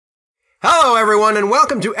Hello, everyone, and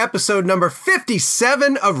welcome to episode number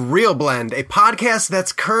 57 of Real Blend, a podcast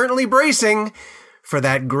that's currently bracing for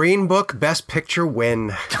that Green Book Best Picture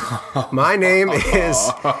win. My name is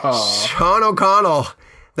Sean O'Connell,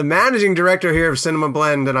 the managing director here of Cinema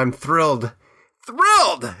Blend, and I'm thrilled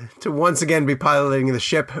to once again be piloting the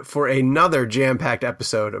ship for another jam-packed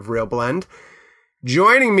episode of Real Blend.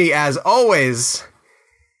 Joining me, as always,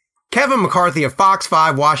 Kevin McCarthy of Fox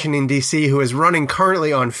 5, Washington, D.C., who is running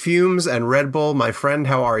currently on fumes and Red Bull. My friend,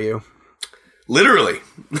 how are you? Literally.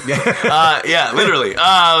 Literally.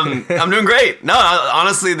 I'm doing great. No,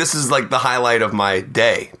 honestly, this is like the highlight of my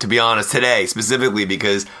day, to be honest, today specifically,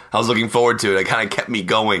 because I was looking forward to it. It kind of kept me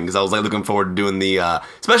going because I was like looking forward to doing the,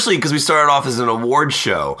 especially because we started off as an award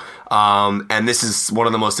show. And this is one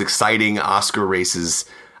of the most exciting Oscar races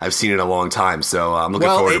I've seen in a long time, so I'm looking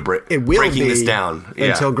forward to breaking this down.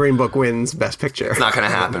 Until Green Book wins Best Picture. It's not going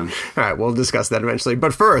to happen. All right, we'll discuss that eventually.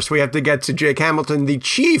 But first, we have to get to Jake Hamilton, the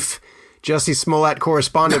chief Jussie Smollett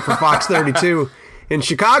correspondent for Fox 32 in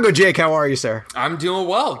Chicago. Jake, how are you, sir? I'm doing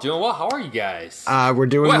well. How are you guys? We're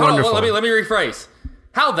doing wonderful. Hold on, let me rephrase.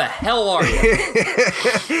 How the hell are you?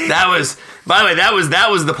 By the way, that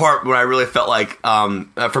was the part where I really felt like,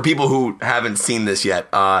 for people who haven't seen this yet,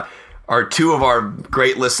 are two of our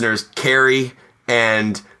great listeners, Carrie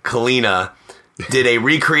and Kalina, did a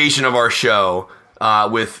recreation of our show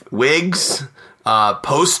with wigs,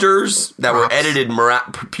 posters that were edited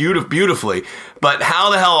beautifully. But how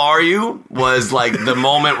the hell are you was like the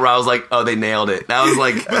moment where I was like, oh, they nailed it. That was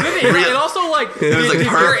like, and also like, did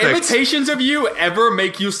your perfect. imitations of you ever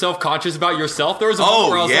make you self-conscious about yourself? There was a moment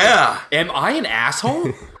where I was like, am I an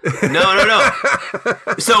asshole? No.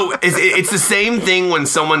 So it's the same thing when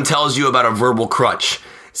someone tells you about a verbal crutch.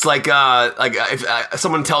 It's like if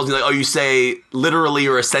someone tells you like, oh, you say literally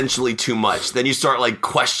or essentially too much, then you start like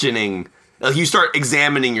questioning. You start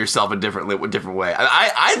examining yourself a different way.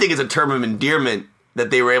 I think it's a term of endearment that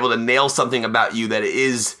they were able to nail something about you that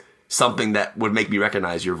is something that would make me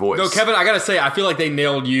recognize your voice. No, Kevin, I gotta say, I feel like they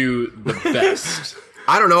nailed you the best.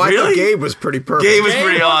 I don't know. Really? I thought Gabe was pretty perfect. Gabe was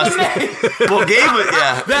pretty awesome. Well, Gabe was,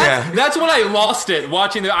 That's when I lost it,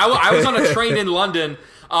 watching I was on a train in London,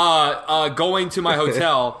 going to my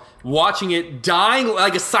hotel, watching it, dying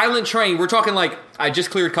like a silent train. We're talking like, I just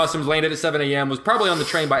cleared customs, landed at 7 a.m., was probably on the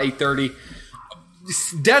train by 8:30.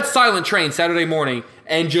 Dead silent train Saturday morning,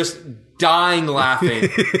 and just dying laughing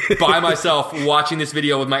by myself watching this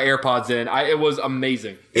video with my AirPods in. It was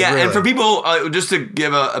amazing. Yeah, really. And for people, just to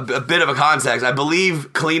give a bit of a context, I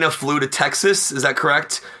believe Kalina flew to Texas. Is that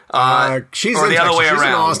correct? She's or in the Texas. other way She's around.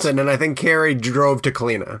 in Austin, and I think Carrie drove to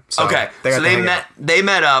Kalina. So okay, they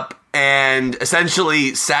met up and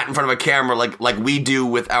essentially sat in front of a camera like we do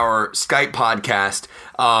with our Skype podcast,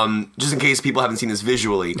 just in case people haven't seen this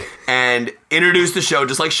visually, and introduced the show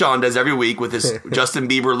just like Sean does every week with this Justin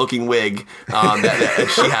Bieber looking wig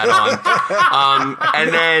that she had on,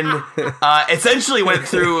 and then essentially went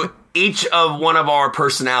through each of one of our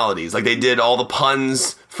personalities. Like they did all the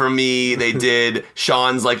puns for me, they did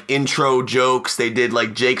Sean's like intro jokes, they did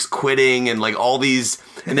like Jake's quitting and like all these.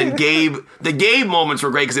 And then the Gabe moments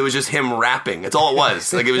were great because it was just him rapping. That's all it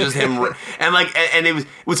was. Like it was just him, and it was.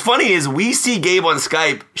 What's funny is we see Gabe on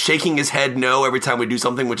Skype shaking his head no every time we do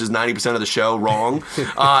something, which is 90% of the show wrong.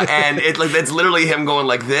 And it's literally him going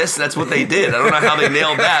like this. That's what they did. I don't know how they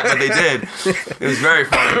nailed that, but they did. It was very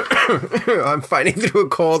funny. I'm fighting through a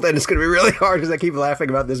cold, and it's going to be really hard because I keep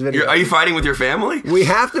laughing about this video. Are you fighting with your family? We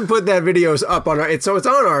have to put that videos up on it's on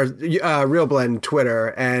our Real Blend Twitter,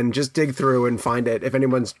 and just dig through and find it if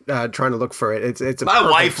anyone's trying to look for it. It's a my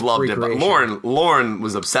wife loved recreation. it, but Lauren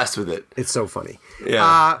was obsessed with it. It's so funny.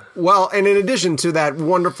 Yeah. Well, and in addition to that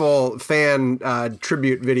wonderful fan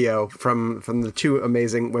tribute video from the two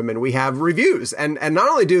amazing women, we have reviews, and not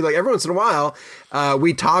only do like every once in a while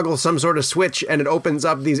we toggle some sort of switch and it opens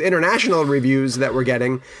up these international reviews that we're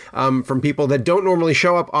getting from people that don't normally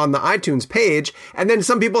show up on the iTunes page, and then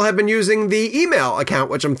some people have been using the email account,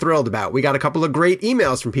 which I'm thrilled about. We got a couple of great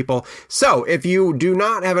emails from people. So if you do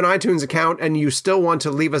not have an iTunes account and you still want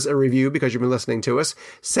to leave us a review because you've been listening to us,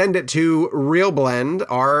 send it to ReelBlend,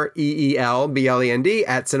 ReelBlend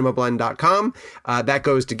at cinemablend.com. That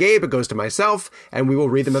goes to Gabe, it goes to myself, and we will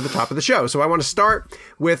read them at the top of the show. So I want to start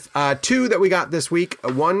with two that we got this week.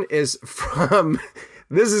 One is from,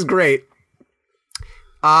 this is great.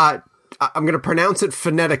 I'm going to pronounce it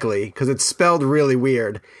phonetically because it's spelled really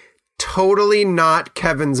weird. Totally not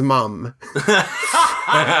Kevin's mom.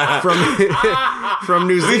 from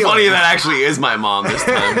New Zealand. It'd be funny if that actually is my mom this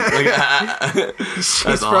time.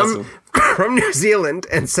 That's awesome. From New Zealand,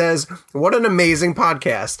 and says, "What an amazing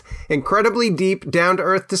podcast. Incredibly deep,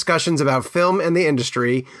 down-to-earth discussions about film and the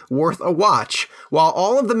industry, worth a watch. While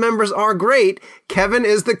all of the members are great, Kevin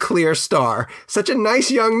is the clear star. Such a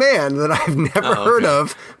nice young man that I've never heard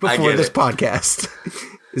of before this podcast."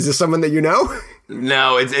 Is this someone that you know?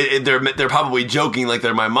 No, they're probably joking like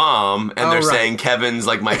they're my mom, and they're saying Kevin's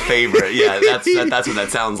like my favorite. Yeah, that's what that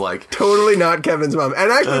sounds like. Totally not Kevin's mom.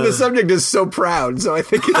 And actually, the subject is so proud, so I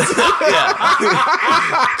think it's...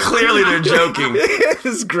 Yeah. Clearly they're joking.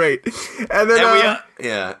 It's great. And then...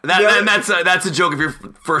 That's a joke if you're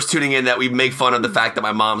first tuning in, that we make fun of the fact that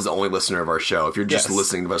my mom's the only listener of our show, if you're just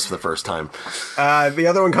listening to us for the first time. The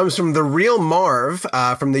other one comes from The Real Marv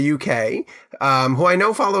from the UK, who I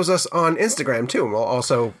know follows us on Instagram, too. And we'll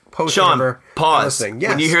also post Sean, pause. Yes.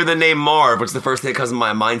 When you hear the name Marv, what's the first thing that comes to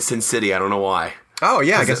my mind? Sin City. I don't know why. Oh,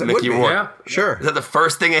 yeah, I guess it would be. Yeah. Sure. Is that the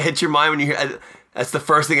first thing that hits your mind when you hear... That's the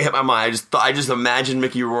first thing that hit my mind. I just imagined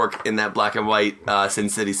Mickey Rourke in that black and white Sin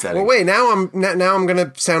City setting. Well, wait. Now I'm going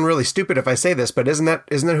to sound really stupid if I say this, but isn't that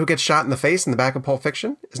who gets shot in the face in the back of Pulp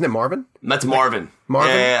Fiction? Isn't it Marvin? That's Marvin.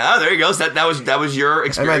 Marvin. Yeah. Oh, there you go. So that was your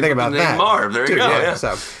experience. I might think about that. Marv. There you go. Yeah.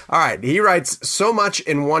 So, all right. He writes so much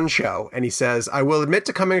in one show, and he says, "I will admit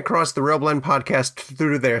to coming across the Real Blend podcast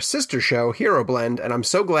through their sister show, Hero Blend, and I'm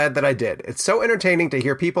so glad that I did. It's so entertaining to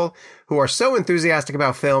hear people who are so enthusiastic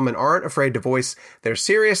about film and aren't afraid to voice their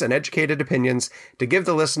serious and educated opinions, to give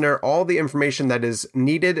the listener all the information that is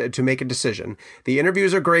needed to make a decision. The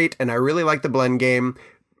interviews are great, and I really like the blend game,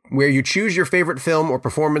 where you choose your favorite film or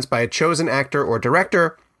performance by a chosen actor or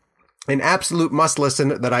director. An absolute must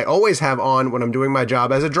listen that I always have on when I'm doing my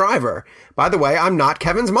job as a driver. By the way, I'm not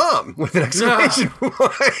Kevin's mom," with an exclamation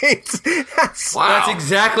point. That's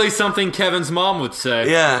exactly something Kevin's mom would say.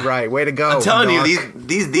 Yeah. Right. Way to go. I'm telling Mark. you,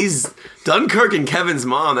 these Dunkirk and Kevin's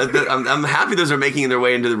mom, I'm happy those are making their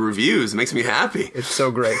way into the reviews. It makes me happy. It's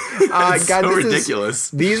so great. It's guys, so ridiculous.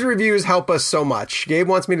 These reviews help us so much. Gabe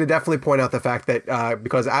wants me to definitely point out the fact that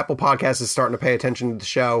because Apple Podcasts is starting to pay attention to the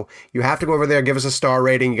show, you have to go over there, give us a star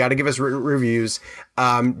rating. You got to give us written reviews.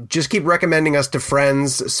 Just keep recommending us to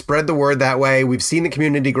friends. Spread the word that way. We've seen the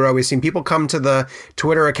community grow. We've seen people come to the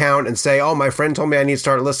Twitter account and say, "Oh, my friend told me I need to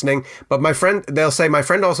start listening." But they'll say, "My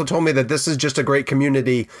friend also told me that this is just a great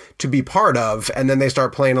community to be part of." And then they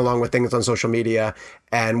start playing along with things on social media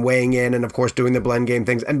and weighing in, and of course doing the blend game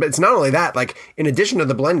things. But it's not only that, like in addition to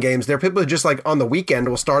the blend games, there are people who just like on the weekend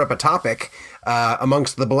will start up a topic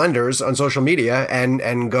amongst the blenders on social media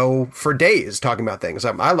and go for days talking about things.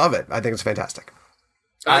 I love it. I think it's fantastic.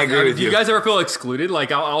 I agree with you. Do you guys ever feel excluded?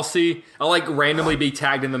 Like I'll like randomly be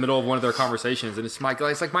tagged in the middle of one of their conversations, and it's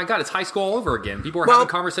like my God, it's high school all over again. People are having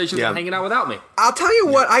conversations and hanging out without me. I'll tell you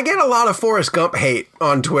what, I get a lot of Forrest Gump hate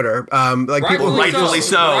on Twitter. Rightfully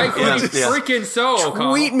so. Freaking so.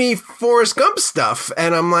 Tweet me Forrest Gump stuff,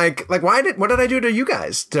 and I'm like what did I do to you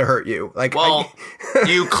guys to hurt you? Like, well,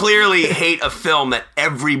 you clearly hate a film that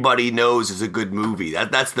everybody knows is a good movie.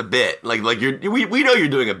 That's the bit. Like we know you're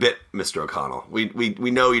doing a bit, Mr. O'Connell.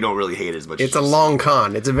 We know you don't really hate it as much. It's a long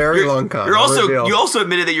con. It's a very long con. You also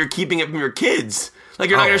admitted that you're keeping it from your kids. Like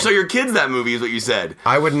you're not going to show your kids that movie, is what you said.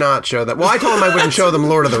 I would not show them. Well, I told them I wouldn't show them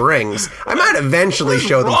Lord of the Rings. I might eventually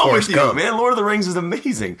show them Forrest Gump. Man, Lord of the Rings is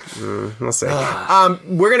amazing. We'll see.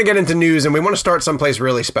 We're going to get into news, and we want to start someplace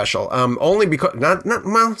really special. Only because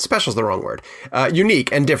special's the wrong word.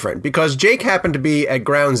 Unique and different, because Jake happened to be at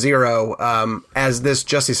Ground Zero as this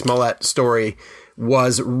Jussie Smollett story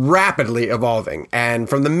was rapidly evolving. And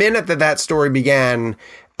from the minute that story began,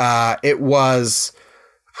 it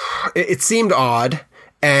seemed odd.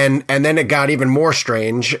 And then it got even more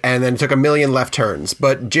strange, and then it took a million left turns.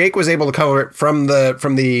 But Jake was able to cover it from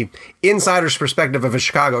the insider's perspective of a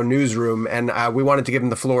Chicago newsroom, and we wanted to give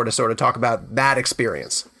him the floor to sort of talk about that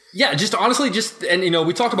experience. Yeah, just honestly, and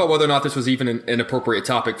we talked about whether or not this was even an appropriate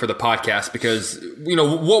topic for the podcast, because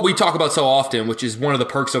what we talk about so often, which is one of the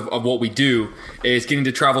perks of what we do, is getting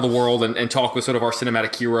to travel the world and talk with sort of our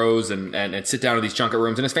cinematic heroes and sit down in these junket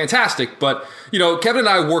rooms, and it's fantastic. But Kevin and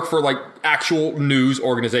I work for like actual news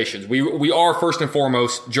organizations. We are first and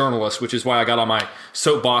foremost journalists, which is why I got on my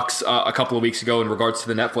soapbox a couple of weeks ago in regards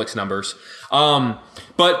to the Netflix numbers.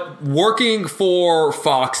 But working for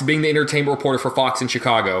Fox, being the entertainment reporter for Fox in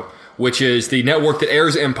Chicago, which is the network that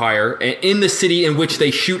airs Empire, and in the city in which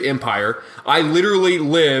they shoot Empire, I literally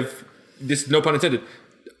live, this no pun intended,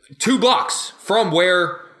 2 blocks from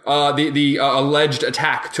where the alleged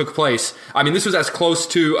attack took place. I mean, this was as close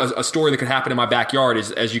to a story that could happen in my backyard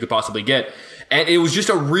as you could possibly get. And it was just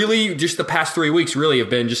the past 3 weeks really have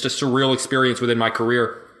been just a surreal experience within my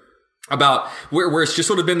career. about where it's just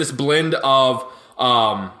sort of been this blend of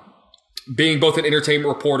being both an entertainment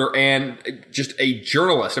reporter and just a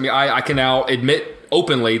journalist. I mean, I can now admit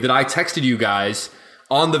openly that I texted you guys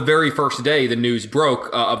on the very first day the news broke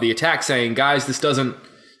of the attack, saying, guys, this doesn't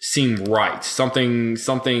seem right.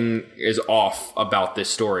 Something is off about this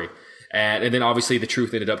story. And then obviously the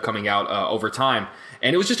truth ended up coming out over time.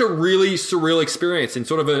 And it was just a really surreal experience and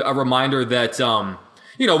sort of a reminder that,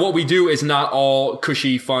 what we do is not all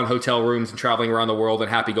cushy, fun hotel rooms and traveling around the world and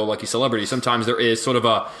happy-go-lucky celebrities. Sometimes there is sort of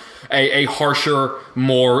a harsher,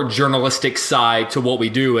 more journalistic side to what we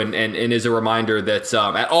do, and is a reminder that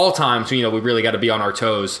at all times, we really got to be on our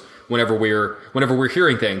toes whenever we're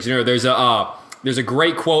hearing things. There's a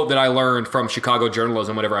great quote that I learned from Chicago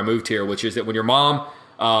journalism whenever I moved here, which is that when your mom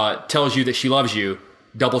tells you that she loves you,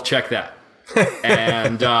 double check that.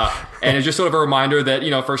 and it's just sort of a reminder that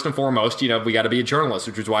first and foremost we got to be a journalist,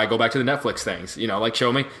 which is why I go back to the Netflix things. Like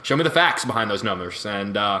show me the facts behind those numbers,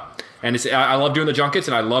 and I love doing the junkets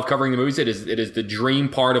and I love covering the movies. It is the dream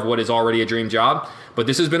part of what is already a dream job, but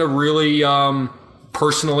this has been a really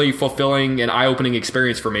personally fulfilling and eye-opening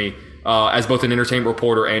experience for me as both an entertainment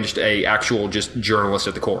reporter and just a actual just journalist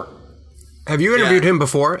at the core. Have you interviewed him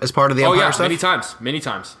before as part of the Empire stuff? many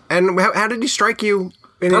times. And how did he strike you?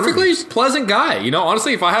 Perfectly pleasant guy.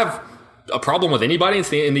 Honestly, if I have a problem with anybody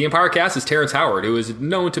in the Empire cast, it's Terrence Howard, who is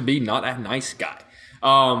known to be not a nice guy.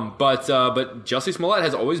 But Jussie Smollett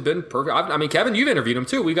has always been perfect. I mean, Kevin, you've interviewed him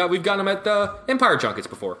too. We've gotten him at the Empire junkets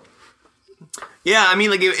before. Yeah, I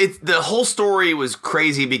mean, the whole story was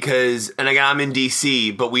crazy because, and again, I'm in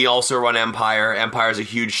DC, but we also run Empire. Empire is a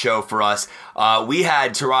huge show for us. We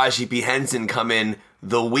had Taraji P. Henson come in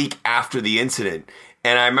the week after the incident.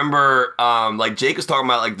 And I remember, Jake was talking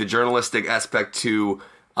about the journalistic aspect to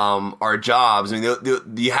our jobs. I mean,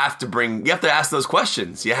 you have to ask those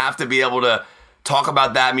questions. You have to be able to talk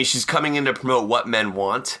about that. I mean, she's coming in to promote What Men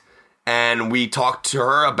Want, and we talked to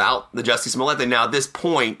her about the Jussie Smollett thing. Now, at this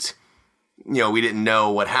point, we didn't know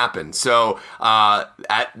what happened. So,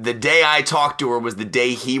 at the day I talked to her was the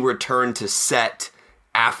day he returned to set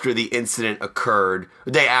after the incident occurred,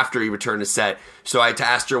 the day after he returned to set. So I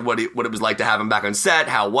asked her what it was like to have him back on set.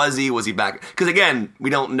 How was he? Was he back? Because again, we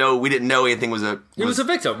didn't know anything He was a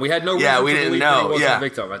victim. We had no reason to believe that he was a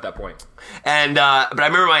victim at that point. And but I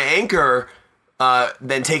remember my anchor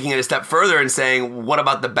then taking it a step further and saying, "What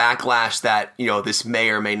about the backlash that this may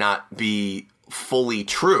or may not be fully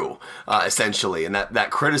true, essentially, and that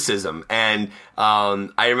criticism." And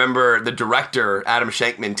I remember the director Adam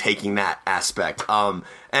Shankman taking that aspect, and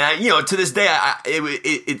to this day,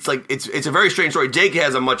 it's a very strange story. Jake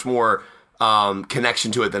has a much more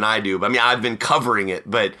connection to it than I do, but I mean, I've been covering it,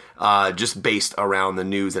 but just based around the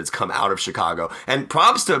news that's come out of Chicago. And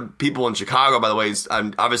props to people in Chicago, by the way.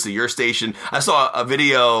 Obviously, your station. I saw a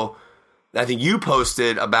video that I think you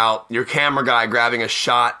posted about your camera guy grabbing a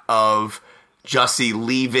shot of Jussie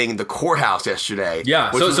leaving the courthouse yesterday.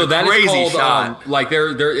 Yeah, so that is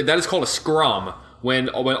called that is called a scrum when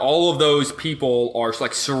all of those people are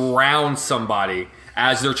surround somebody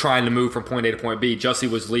as they're trying to move from point A to point B. Jussie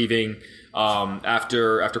was leaving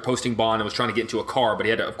after posting bond and was trying to get into a car, but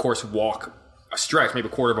he had to, of course, walk a stretch, maybe a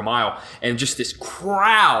quarter of a mile, and just this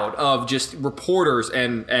crowd of just reporters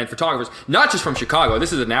and photographers, not just from Chicago.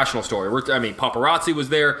 This is a national story. Paparazzi was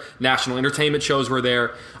there, national entertainment shows were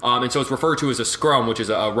there, and so it's referred to as a scrum, which is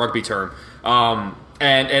a rugby term.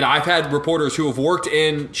 And I've had reporters who have worked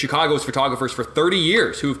in Chicago as photographers for 30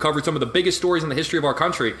 years, who have covered some of the biggest stories in the history of our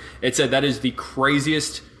country. It said that is the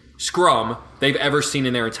craziest scrum they've ever seen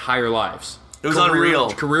in their entire lives. It was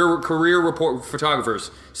unreal. Career report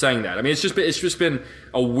photographers saying that. I mean, it's just been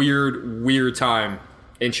a weird time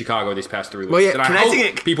in Chicago these past 3 weeks. Well, yeah, and I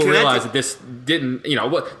hope people realize that this didn't.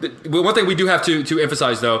 One thing we do have to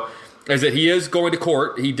emphasize though is that he is going to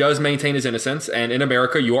court. He does maintain his innocence, and in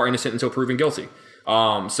America, you are innocent until proven guilty.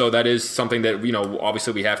 So that is something that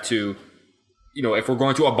obviously we have to. If we're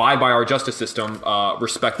going to abide by our justice system,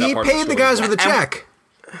 respect that part of the story. He paid the guys with a check.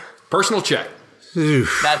 Personal check.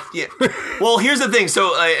 Well, here's the thing. So,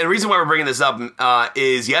 the reason why we're bringing this up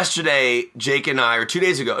is yesterday, Jake and I, or 2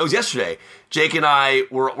 days ago, it was yesterday, Jake and I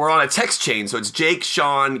were on a text chain. So it's Jake,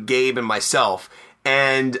 Sean, Gabe, and myself.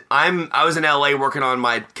 And I was in LA working on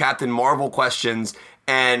my Captain Marvel questions,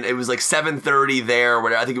 and it was 7:30 there, or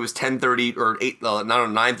whatever. I think it was 10:30 or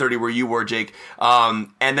 9:30 where you were, Jake. And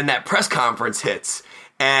then that press conference hits.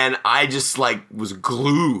 And I just was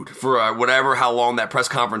glued for how long that press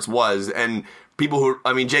conference was. And people who,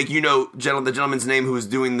 I mean, Jake, you know, the gentleman's name who's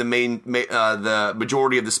doing the the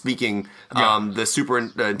majority of the speaking, the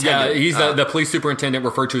superintendent. Yeah, he's the police superintendent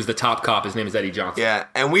referred to as the top cop. His name is Eddie Johnson. Yeah,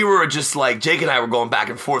 and we were just like, Jake and I were going back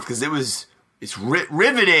and forth because it's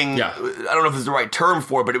riveting. Yeah. I don't know if it's the right term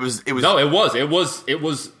for it, but it was. No, it was good.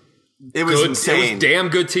 Insane. It was damn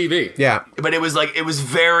good TV. Yeah. But it was like, it was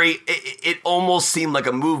very, it almost seemed like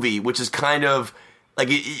a movie, which is kind of, like,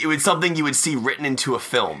 it was something you would see written into a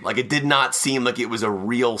film. Like, it did not seem like it was a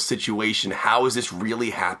real situation. How is this really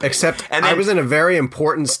happening? Except and then, I was in a very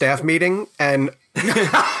important staff meeting, and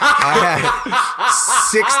I had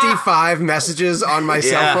 65 messages on my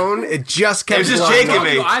cell phone. It just kept It was just blowing Jake and up.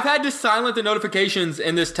 me. I've had to silence the notifications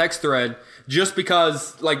in this text thread just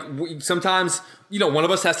because, like, sometimes, you know, one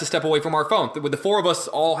of us has to step away from our phone. The four of us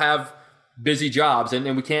all have busy jobs,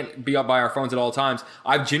 and we can't be up by our phones at all times.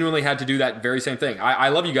 I've genuinely had to do that very same thing. I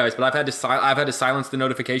love you guys, but I've had to silence the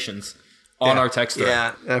notifications on our text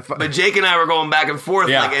thread. Yeah. But Jake and I were going back and forth,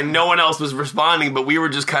 like, and no one else was responding, but we were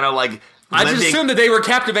just kind of like, I just assumed that they were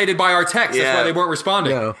captivated by our text. That's why they weren't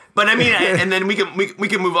responding. No. But I mean, and then we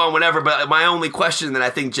can move on whenever. But my only question that I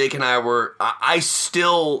think Jake and I were,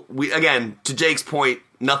 again, to Jake's point,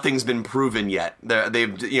 nothing's been proven yet. He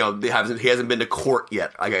hasn't been to court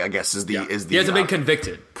yet. I guess is the he hasn't been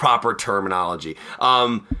convicted. Proper terminology.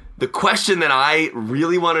 The question that I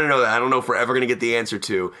really want to know that I don't know if we're ever going to get the answer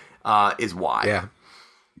to is why. Yeah.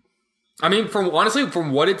 I mean, from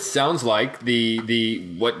what it sounds like,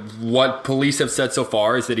 what police have said so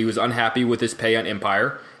far is that he was unhappy with his pay on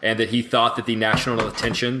Empire, and that he thought that the national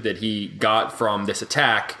attention that he got from this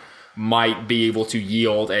attack might be able to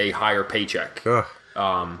yield a higher paycheck for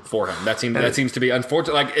him. That seems to be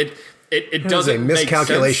unfortunate. Like it doesn't a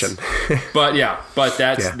miscalculation. Make sense. But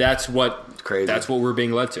that's what we're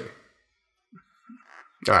being led to.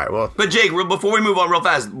 All right. Well, but Jake, before we move on real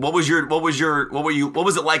fast, what was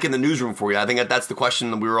it like in the newsroom for you? I think that's the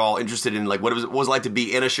question that we were all interested in. Like, what was it like to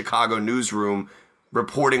be in a Chicago newsroom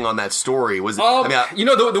reporting on that story? Was it?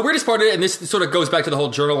 The weirdest part of it, and this sort of goes back to the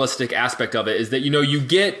whole journalistic aspect of it, is that you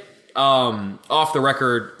get off the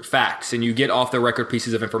record facts and you get off the record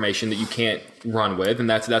pieces of information that you can't run with, and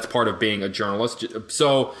that's part of being a journalist.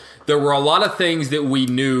 So there were a lot of things that we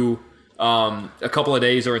knew a couple of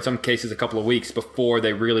days, or in some cases a couple of weeks, before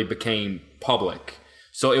they really became public.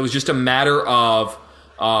 So it was just a matter of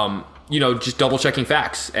just double checking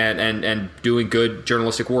facts and doing good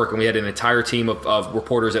journalistic work. And we had an entire team of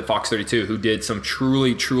reporters at Fox 32 who did some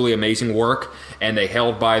truly, truly amazing work, and they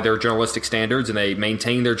held by their journalistic standards and they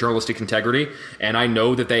maintained their journalistic integrity. And I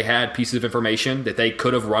know that they had pieces of information that they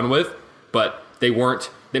could have run with, but they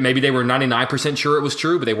weren't. Maybe they were 99% sure it was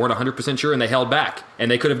true, but they weren't 100% sure, and they held back. And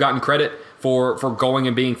they could have gotten credit for going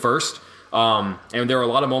and being first. And there are a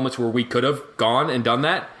lot of moments where we could have gone and done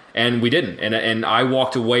that, and we didn't. And I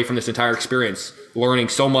walked away from this entire experience learning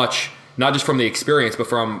so much, not just from the experience, but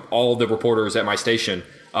from all of the reporters at my station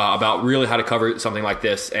about really how to cover something like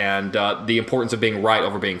this, and the importance of being right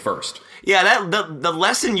over being first. Yeah, the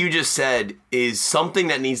lesson you just said is something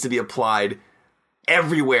that needs to be applied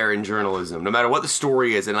everywhere in journalism, no matter what the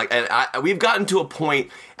story is. And we've gotten to a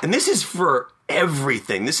point, and this is for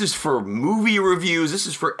everything. This is for movie reviews. This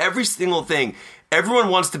is for every single thing. Everyone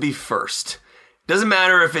wants to be first. Doesn't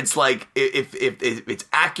matter if it's like if it's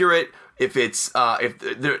accurate. If it's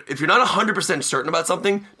if you're not 100% certain about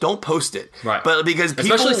something, don't post it. Right. But because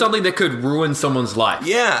especially something that could ruin someone's life.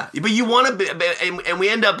 Yeah. But you want to be, and we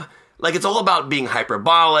end up like it's all about being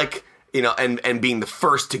hyperbolic, and being the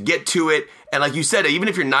first to get to it. And like you said, even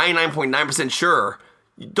if you're 99.9% sure,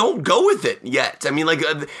 don't go with it yet. I mean,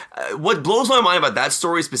 what blows my mind about that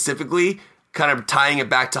story specifically, kind of tying it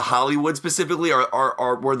back to Hollywood specifically,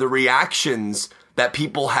 were the reactions that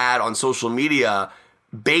people had on social media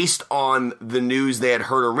based on the news they had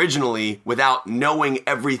heard originally without knowing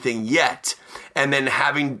everything yet. And then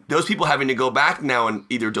those people having to go back now and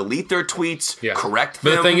either delete their tweets, correct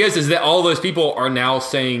them. But the thing is that all those people are now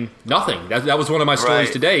saying nothing. That was one of my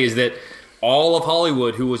stories today, is that all of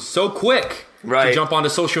Hollywood, who was so quick to jump onto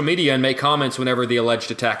social media and make comments whenever the alleged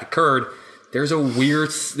attack occurred, there's a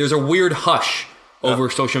weird hush over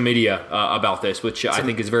social media about this, which I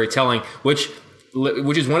think is very telling, which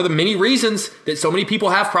is one of the many reasons that so many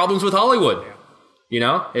people have problems with Hollywood.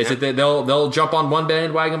 That they'll jump on one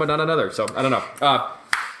bandwagon but not another. So I don't know.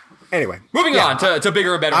 Anyway, moving on to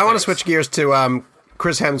bigger and better. I want to switch gears to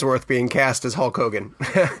Chris Hemsworth being cast as Hulk Hogan.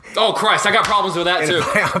 Oh Christ, I got problems with that too.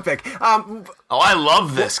 Biopic. I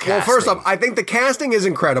love this casting. Well, first off, I think the casting is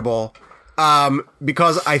incredible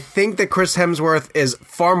because I think that Chris Hemsworth is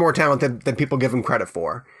far more talented than people give him credit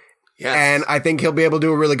for. Yes. And I think he'll be able to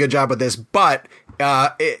do a really good job with this. But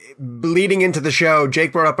leading into the show,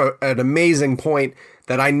 Jake brought up an amazing point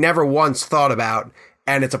that I never once thought about.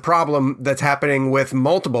 And it's a problem that's happening with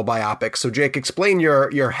multiple biopics. So, Jake, explain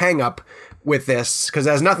your hang-up with this, because it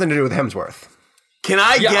has nothing to do with Hemsworth. Can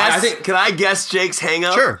I guess? Can I guess Jake's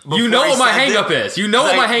hang-up? Sure. You know what my hang-up is. You know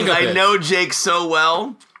what my hang-up is. I know Jake so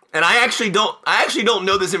well, and I actually don't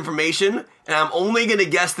know this information, and I'm only going to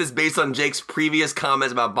guess this based on Jake's previous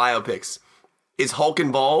comments about biopics. Is Hulk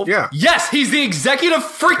involved? Yeah. Yes, he's the executive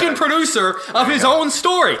freaking producer of his own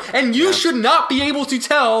story. And you should not be able to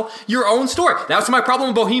tell your own story. That's my problem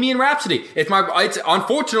with Bohemian Rhapsody. It's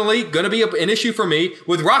unfortunately going to be an issue for me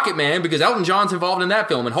with Rocket Man, because Elton John's involved in that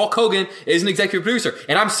film and Hulk Hogan is an executive producer.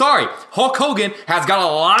 And I'm sorry, Hulk Hogan has got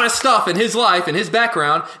a lot of stuff in his life and his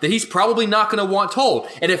background that he's probably not going to want told.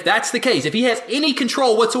 And if that's the case, if he has any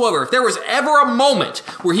control whatsoever, if there was ever a moment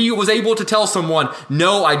where he was able to tell someone,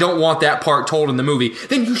 no, I don't want that part told in the movie,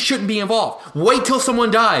 then you shouldn't be involved. Wait till someone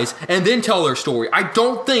dies and then tell their story. I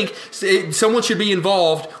don't think someone should be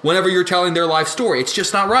involved whenever you're telling their life story. It's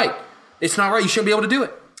just not right. It's not right. You shouldn't be able to do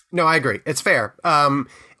it. No, I agree. It's fair.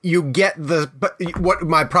 You get what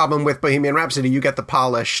my problem with Bohemian Rhapsody, you get the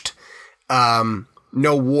polished, no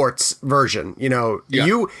warts version. You know,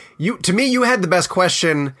 you to me, you had the best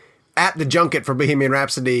question at the junket for Bohemian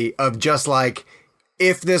Rhapsody of just like,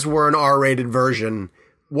 if this were an R-rated version,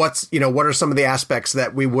 what are some of the aspects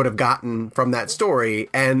that we would have gotten from that story?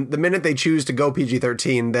 And the minute they choose to go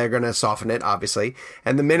PG-13, they're going to soften it, obviously.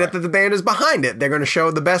 And the minute that the band is behind it, they're going to show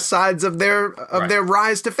the best sides of their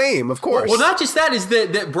rise to fame, of course. Well, not just that, is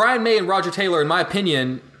that Brian May and Roger Taylor, in my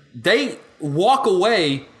opinion, they walk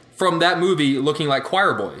away from that movie looking like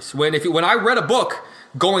choir boys. When I read a book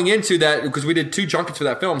going into that, because we did 2 junkets for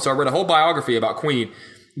that film, so I read a whole biography about Queen.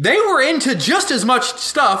 They were into just as much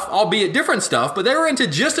stuff, albeit different stuff, but they were into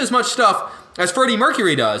just as much stuff as Freddie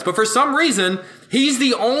Mercury does. But for some reason, he's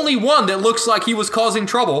the only one that looks like he was causing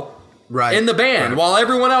trouble in the band, while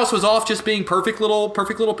everyone else was off just being perfect little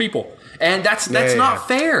people. And that's not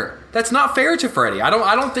fair. That's not fair to Freddie. I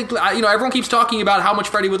don't think, everyone keeps talking about how much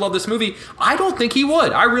Freddie would love this movie. I don't think he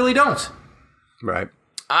would. I really don't. Right.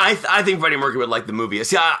 I think Freddie Mercury would like the movie.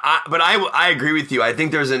 See, but I agree with you. I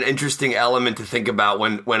think there's an interesting element to think about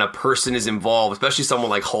when a person is involved, especially someone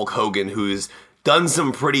like Hulk Hogan, who's done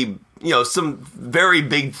some pretty, some very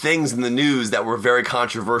big things in the news that were very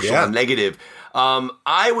controversial and negative.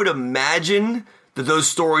 I would imagine that those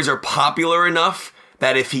stories are popular enough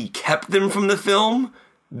that if he kept them from the film,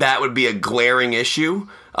 that would be a glaring issue.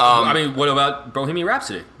 What about Bohemian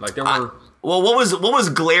Rhapsody? Like there were. Well, what was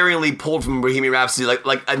glaringly pulled from Bohemian Rhapsody,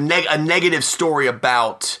 like a negative story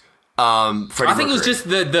about Freddie Mercury? I think it was just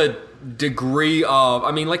the degree of.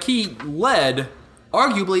 He led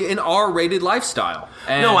arguably an R-rated lifestyle.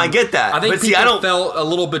 And no, I get that. I think but people felt a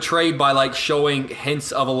little betrayed by showing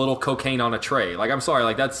hints of a little cocaine on a tray. I'm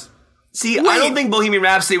sorry, that's. See, I don't think Bohemian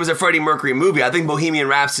Rhapsody was a Freddie Mercury movie. I think Bohemian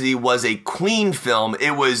Rhapsody was a Queen film.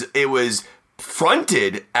 It was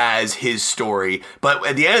fronted as his story, but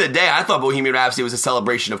at the end of the day, I thought Bohemian Rhapsody was a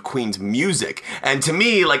celebration of Queen's music, and to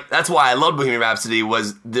me, that's why I loved Bohemian Rhapsody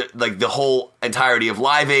was the whole entirety of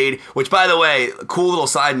Live Aid. Which, by the way, cool little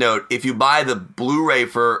side note: if you buy the Blu-ray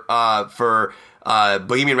for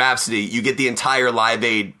Bohemian Rhapsody, you get the entire Live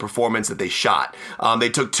Aid performance that they shot. They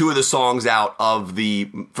took 2 of the songs out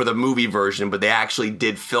for the movie version, but they actually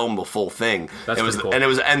did film the full thing. That's cool.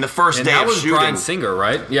 And the first day of shooting, Brian Singer,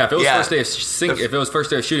 right? Yeah, if it was first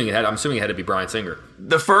day of shooting, I'm assuming it had to be Brian Singer.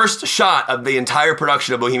 The first shot of the entire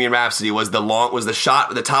production of Bohemian Rhapsody was the shot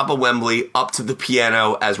at the top of Wembley up to the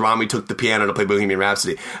piano as Rami took the piano to play Bohemian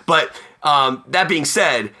Rhapsody. But that being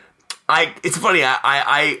said, it's funny,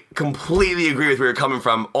 I completely agree with where you're coming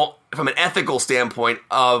from an ethical standpoint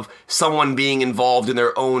of someone being involved in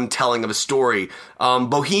their own telling of a story.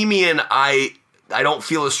 Bohemian, I don't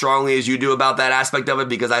feel as strongly as you do about that aspect of it,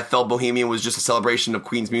 because I felt Bohemian was just a celebration of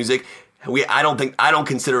Queen's music. I don't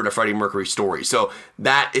consider it a Freddie Mercury story. So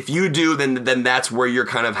that, if you do, then that's where you're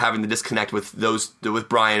kind of having the disconnect with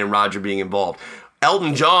Brian and Roger being involved.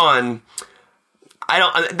 Elton John,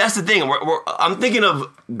 that's the thing. I'm thinking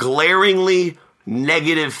of glaringly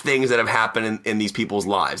negative things that have happened in these people's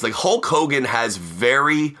lives. Like Hulk Hogan has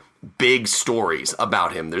very big stories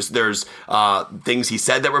about him. There's things he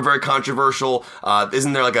said that were very controversial.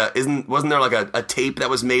 Wasn't there a tape that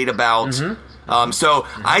was made about? Mm-hmm. So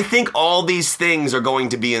I think all these things are going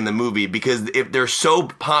to be in the movie, because if they're so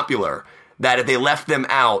popular, that if they left them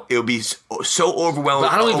out, it would be so overwhelming.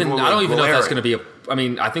 But I don't even know if that's going to be. be I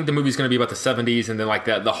mean, I think the movie's going to be about the 70s and then like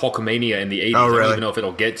the Hulkamania in the 80s. Oh, really? I don't even know if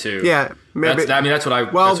it'll get to. Yeah, maybe. That's what I.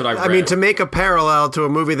 Well, that's what I've read. I mean, to make a parallel to a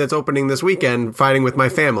movie that's opening this weekend, Fighting with My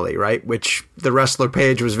Family, right? Which the wrestler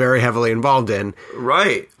Paige was very heavily involved in.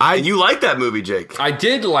 Right. And you like that movie, Jake? I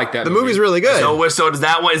did like that. The movie's really good. So does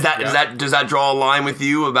that draw a line with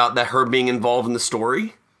you about that her being involved in the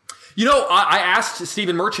story? You know, I asked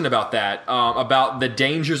Stephen Merchant about that, about the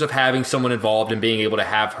dangers of having someone involved and being able to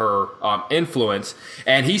have her influence,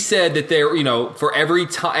 and he said that for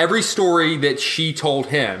every story that she told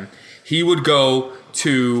him, he would go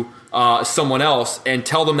to someone else and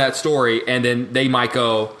tell them that story, and then they might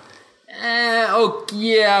go, oh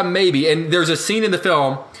yeah, maybe. And there's a scene in the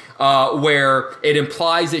film where it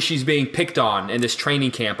implies that she's being picked on in this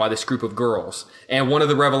training camp by this group of girls. And one of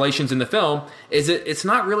the revelations in the film is that it's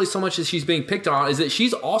not really so much that she's being picked on, is that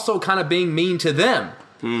she's also kind of being mean to them.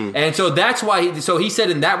 And so that's why, he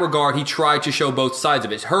said in that regard, he tried to show both sides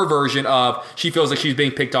of it. It's her version of, she feels like she's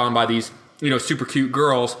being picked on by these, super cute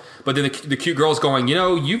girls, but then the cute girls going,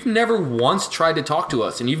 you've never once tried to talk to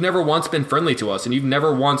us, and you've never once been friendly to us, and you've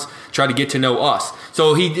never once tried to get to know us.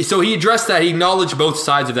 So he addressed that, he acknowledged both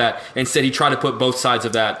sides of that, and said he tried to put both sides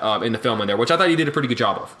of that in the film in there, which I thought he did a pretty good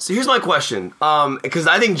job of. So here's my question, because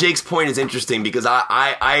I think Jake's point is interesting, because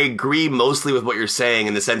I agree mostly with what you're saying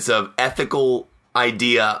in the sense of ethical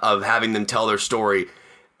idea of having them tell their story.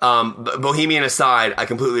 Bohemian aside, I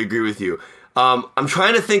completely agree with you. I'm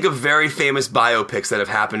trying to think of very famous biopics that have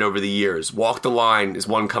happened over the years. Walk the Line is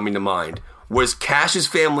one coming to mind. Was Cash's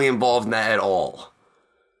family involved in that at all?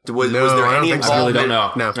 Was there any involvement? I really don't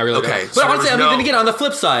know. No, I really don't. But I want to say, then again, on the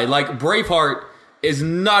flip side, like Braveheart is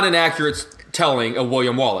not an accurate telling of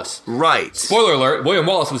William Wallace. Right. Spoiler alert, William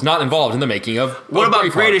Wallace was not involved in the making of What about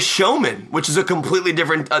Braveheart. Greatest Showman, which is a completely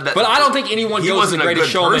different... but I don't think anyone goes to the Greatest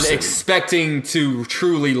Showman expecting to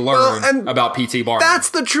truly learn about P.T. Barnum. That's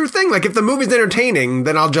the true thing. Like, if the movie's entertaining,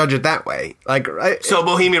 then I'll judge it that way. So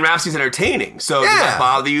Bohemian Rhapsody's entertaining. So does that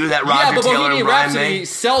bother you that Roger but Taylor Bohemian and Brian Rhapsody May...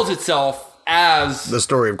 sells itself as... the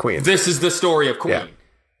story of Queen. This is the story of Queen. Yeah.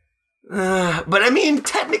 But I mean,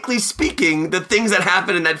 technically speaking, the things that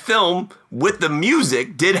happened in that film with the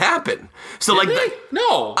music did happen. So, No,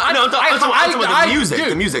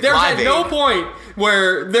 the music. There's Live no Aid. point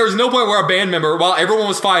where a band member, while everyone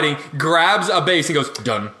was fighting, grabs a bass and goes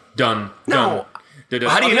dun dun No. dun. Dun.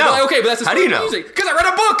 How do you know? Okay, but that's the How do you story know? of music because I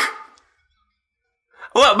read a book.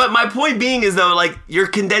 Well, but my point being is though, like you're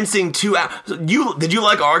condensing 2 hours. Did you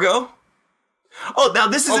like Argo? Oh, now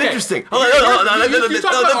this is interesting.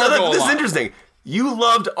 This is interesting. You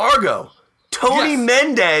loved Argo. Tony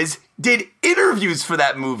Mendez did interviews for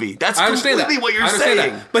that movie. That's completely what you're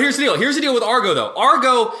saying. But here's the deal. Here's the deal with Argo, though.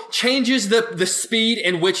 Argo changes the speed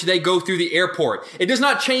in which they go through the airport. It does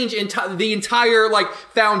not change the entire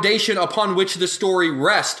foundation upon which the story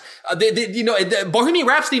rests. Bohemian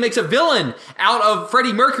Rhapsody makes a villain out of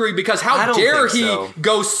Freddie Mercury because how dare he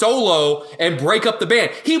go solo and break up the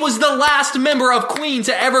band? He was the last member of Queen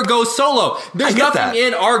to ever go solo. There's nothing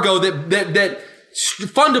in Argo that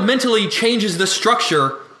fundamentally changes the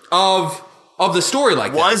structure of the story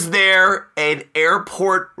like that. Was there an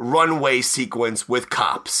airport runway sequence with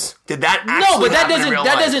cops? Did that actually happen in real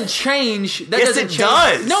life? That doesn't change. Yes, it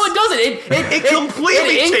does. No, it doesn't. It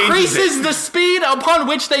completely changes increases the speed upon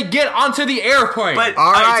which they get onto the airplane. But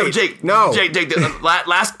all right, so Jake, last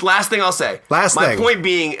thing I'll say. My point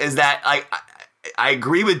being is that I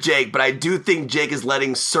agree with Jake, but I do think Jake is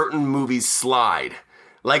letting certain movies slide.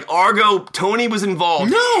 Like Argo, Tony was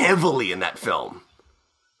involved heavily in that film.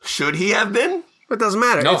 Should he have been? It doesn't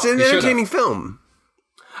matter. No, it's an entertaining film.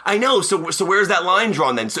 I know. So where's that line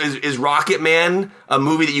drawn then? So is Rocket Man a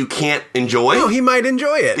movie that you can't enjoy? No, he might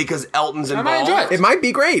enjoy it. Because Elton's involved? I might enjoy it. It might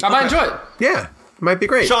be great. I might enjoy it. Yeah, it might be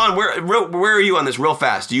great. Sean, where are you on this real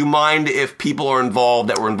fast? Do you mind if people are involved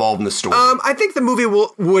that were involved in the story? I think the movie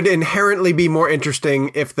would inherently be more interesting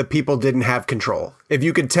if the people didn't have control. If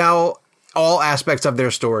you could tell all aspects of their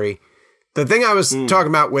story. The thing I was talking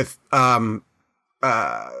about with Fighting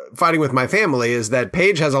with My Family is that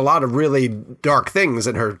Paige has a lot of really dark things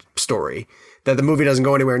in her story that the movie doesn't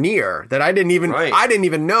go anywhere near, that I didn't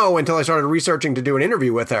even know until I started researching to do an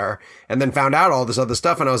interview with her, and then found out all this other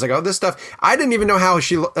stuff, and I was like, oh, this stuff, I didn't even know how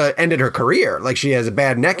she ended her career. Like, she has a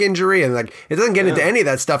bad neck injury, and it doesn't get into any of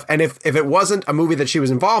that stuff, and if it wasn't a movie that she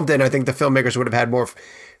was involved in, I think the filmmakers would have had more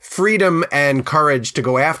freedom and courage to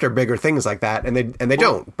go after bigger things like that, and they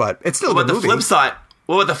don't, but it's still a good movie.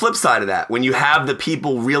 What about the flip side of that? When you have the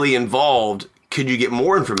people really involved, could you get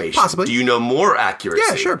more information? Possibly. Do you know more accuracy?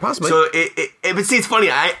 Yeah, sure, possibly. So, but see, it's funny.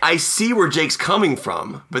 I see where Jake's coming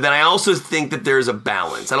from, but then I also think that there's a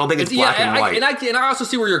balance. I don't think it's black and white. And I also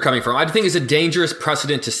see where you're coming from. I think it's a dangerous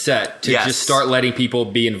precedent to set to just start letting people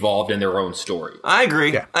be involved in their own story. I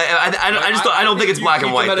agree. Yeah. I don't think it's black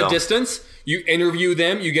and white, at though. a distance. You interview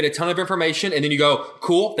them, you get a ton of information, and then you go,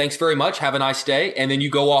 cool, thanks very much, have a nice day, and then you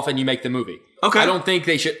go off and you make the movie. Okay. I don't think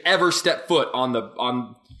they should ever step foot on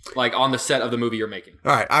the set of the movie you're making.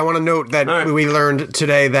 All right. I want to note that we learned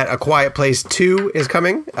today that A Quiet Place 2 is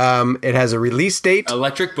coming. It has a release date.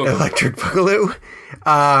 Electric Boogaloo.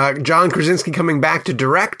 John Krasinski coming back to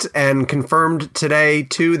direct, and confirmed today,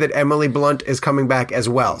 too, that Emily Blunt is coming back as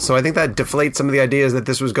well. So I think that deflates some of the ideas that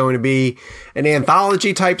this was going to be an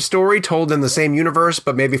anthology-type story told in the same universe,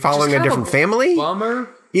 but maybe following a different family. Bummer.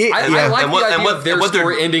 Yeah, I like the idea of their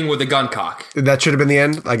story ending with a gun cock. That should have been the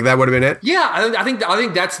end. Like that would have been it. Yeah, I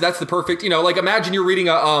think that's the perfect. Like imagine you're reading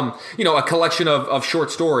a collection of short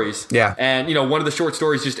stories. Yeah, and one of the short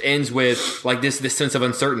stories just ends with like this sense of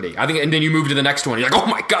uncertainty. I think, and then you move to the next one. You're like, oh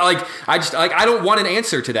my god! Like I don't want an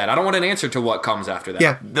answer to that. I don't want an answer to what comes after that.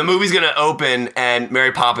 Yeah, the movie's gonna open and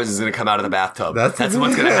Mary Poppins is gonna come out of the bathtub. That's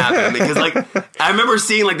what's gonna happen because I remember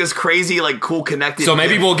seeing this crazy cool connected. So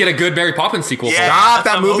maybe we'll get a good Mary Poppins sequel. Yeah, stop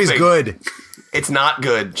that. Movie's good. It's not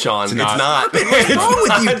good, Sean. It's not. What's wrong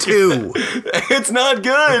with you two? It's not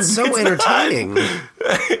good. It's so entertaining.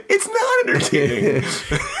 It's not entertaining.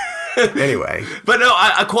 Anyway. But no,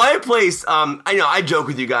 A Quiet Place, I joke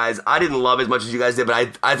with you guys. I didn't love it as much as you guys did,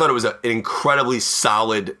 but I thought it was an incredibly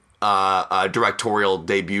solid directorial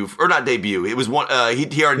debut, or not debut. It was one.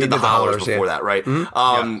 He already did the Hollers before that, right?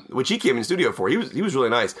 Mm-hmm. Which he came in studio for. He was really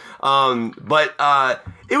nice. But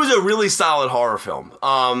it was a really solid horror film.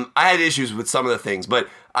 I had issues with some of the things, but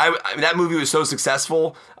I mean, that movie was so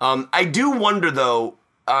successful. I do wonder though.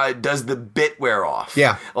 Does the bit wear off?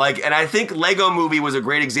 Yeah. And I think Lego Movie was a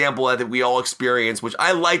great example that we all experienced, which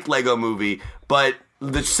I liked Lego Movie, but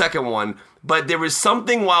the second one. But there was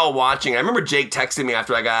something while watching. I remember Jake texting me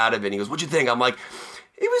after I got out of it. And he goes, "What'd you think?" I'm like,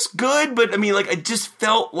 "It was good, but I mean, I just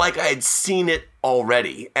felt like I had seen it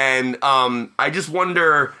already." And I just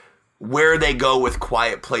wonder where they go with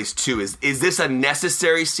Quiet Place 2. Is this a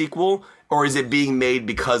necessary sequel, or is it being made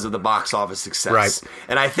because of the box office success? Right.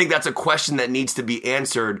 And I think that's a question that needs to be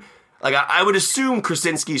answered. I would assume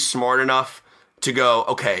Krasinski's smart enough to go,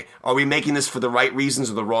 okay, are we making this for the right reasons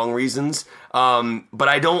or the wrong reasons? But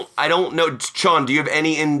I don't know. Sean, do you have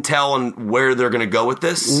any intel on where they're going to go with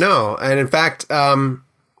this? No. And in fact,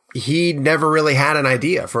 he never really had an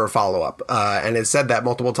idea for a follow-up. And has said that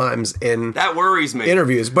multiple times in that worries me.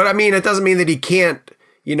 Interviews. But I mean, it doesn't mean that he can't,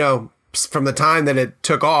 from the time that it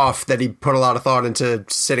took off, that he put a lot of thought into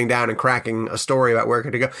sitting down and cracking a story about where it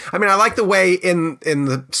could go. I mean, I like the way in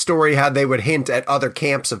the story how they would hint at other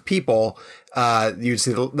camps of people. You'd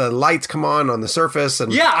see the lights come on the surface.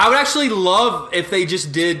 And yeah, I would actually love if they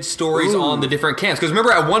just did stories on the different camps. Because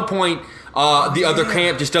remember, at one point, the other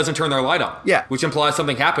camp just doesn't turn their light on. Yeah. Which implies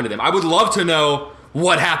something happened to them. I would love to know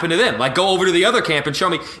what happened to them. Go over to the other camp and show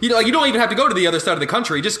me. You don't even have to go to the other side of the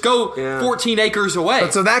country. Just go 14 acres away.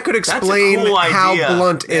 But so that could explain how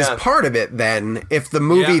Blunt is part of it then, if the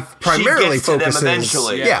movie primarily focuses.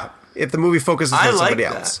 If the movie focuses on somebody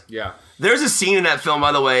else. Yeah. There's a scene in that film,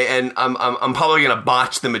 by the way, and I'm probably gonna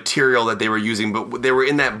botch the material that they were using, but they were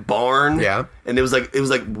in that barn, and it was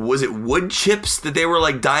was it wood chips that they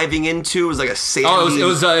were diving into? It was like a sandy. Oh, it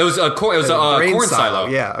was a corn silo.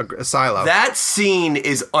 Yeah, a silo. That scene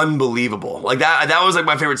is unbelievable. That was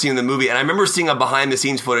my favorite scene in the movie, and I remember seeing a behind the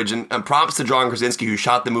scenes footage. And props to John Krasinski, who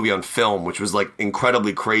shot the movie on film, which was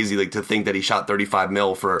incredibly crazy. To think that he shot 35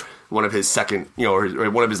 mil for one of his second, or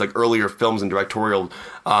one of his earlier films and directorial.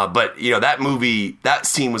 But that movie, that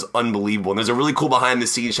scene was unbelievable. And there's a really cool behind the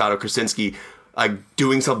scenes shot of Krasinski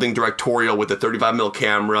doing something directorial with the 35 mil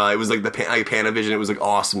camera. It was the Panavision. It was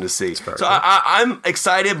awesome to see. So I'm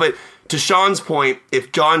excited. But to Sean's point,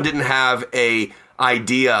 if John didn't have a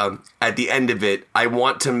idea at the end of it, I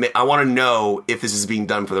want to know if this is being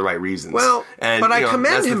done for the right reasons. Well, but I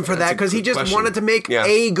commend him for that, because he just wanted to make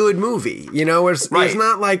a good movie. It's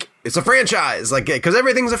not it's a franchise, because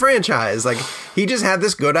everything's a franchise. He just had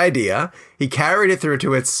this good idea. He carried it through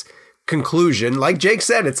to its conclusion. Like Jake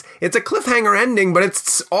said, it's a cliffhanger ending, but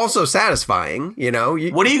it's also satisfying.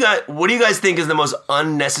 What do you guys think is the most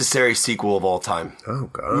unnecessary sequel of all time? Oh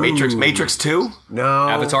god, Matrix 2? No.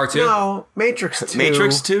 Avatar 2? No. Matrix 2.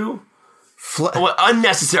 Matrix 2?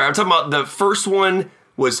 Unnecessary. I'm talking about the first one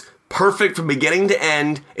was perfect from beginning to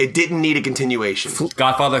end. It didn't need a continuation.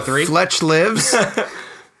 Godfather 3? Fletch Lives.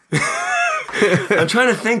 I'm trying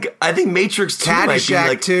to think. I think Matrix 2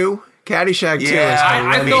 Caddyshack 2 Caddyshack 2 Yeah, is I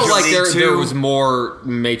horrendous. felt like Major League there 2. was more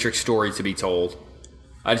Matrix story to be told.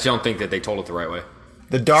 I just don't think that they told it the right way.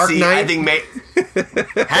 The Dark See, Knight. I think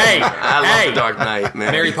Hey, I love the Dark Knight,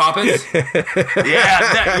 man. Mary Poppins.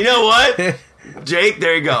 Yeah, you know what? Jake,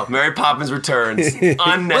 there you go. Mary Poppins Returns.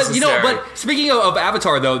 Unnecessary. But speaking of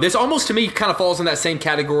Avatar, though, this almost to me kind of falls in that same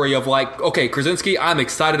category of like, okay, Krasinski, I'm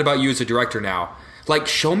excited about you as a director now. Like,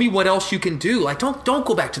 show me what else you can do. Like, don't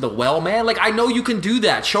go back to the well, man. Like, I know you can do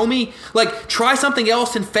that. Show me, like, try something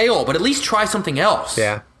else and fail, but at least try something else.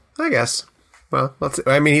 Yeah, I guess. Well,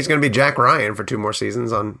 I mean, he's going to be Jack Ryan for 2 more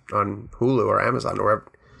seasons on Hulu or Amazon or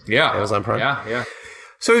wherever. Yeah. Amazon Prime. Yeah.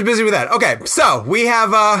 So he's busy with that. Okay, so we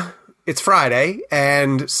have it's Friday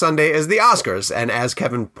and Sunday is the Oscars, and as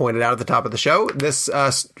Kevin pointed out at the top of the show, this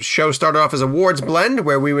show started off as Awards Blend,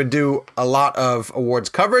 where we would do a lot of awards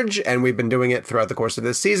coverage, and we've been doing it throughout the course of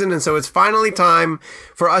this season, and so it's finally time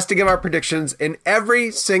for us to give our predictions in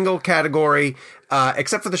every single category.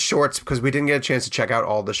 Except for the shorts, because we didn't get a chance to check out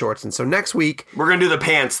all the shorts. And so next week, we're going to do the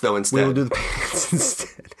pants, though, instead. we will do the pants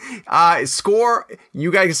instead.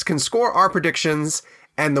 You guys can score our predictions,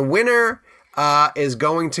 and the winner is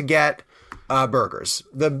going to get burgers.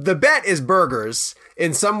 The bet is burgers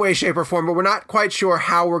in some way, shape, or form, but we're not quite sure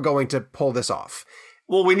how we're going to pull this off.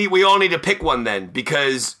 Well, we all need to pick one then,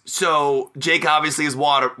 because so Jake obviously is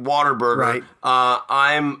Waterburger. Right.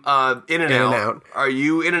 I'm In-N-Out. Are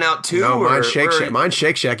you In-N-Out too? No, mine's or, Shake Shack. Mine's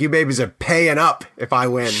Shake Shack. You babies are paying up if I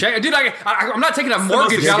win. Dude, I'm not taking a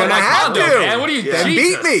mortgage You're out of gonna my have condo, to. man. What are you, Then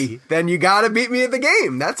Jesus. beat me. Then you gotta beat me at the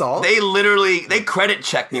game. That's all. They credit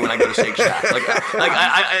check me when I go to Shake Shack.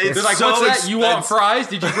 It's They're like, so what's that? You want expensive. fries?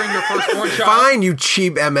 Did you bring your firstborn child? Fine, you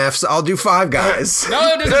cheap MFs. I'll do Five Guys. No,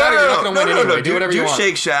 it doesn't matter. You're not going to win anyway. Do whatever you want.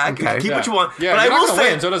 Shake Shack. Okay. Keep what you want. Yeah, but you're I will not going to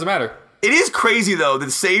say, win, so it doesn't matter. it is crazy though. The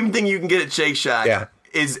same thing you can get at Shake Shack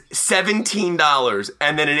is $17,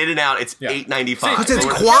 and then at In-N-Out it's $8.95. Because it's Kevin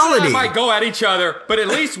quality. and I might go at each other, but at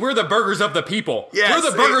least we're the burgers of the people. Yes. We're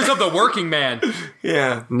the burgers of the working man.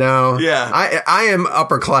 Yeah. No. Yeah. I am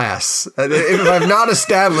upper class. If I've not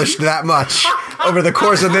established that much over the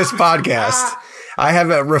course of this podcast, I have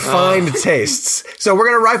refined tastes. So we're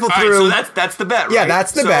going to rifle All right, through. so that's the bet, right? Yeah,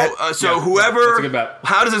 that's the bet. So Yeah, whoever, that's a good bet.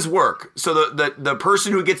 how does this work? So the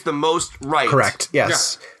person who gets the most right, Correct.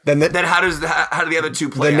 Yes. Yeah. Then how do the other two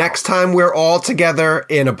play? the next time we're all together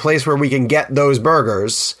in a place where we can get those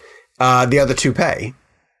burgers, the other two pay.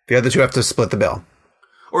 The other two have to split the bill.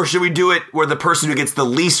 Or should we do it where the person who gets the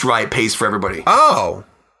least right pays for everybody? Oh,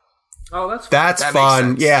 Oh, that's fun. that's That makes fun.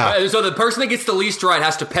 sense. Yeah. So the person that gets the least right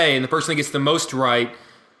has to pay, and the person that gets the most right.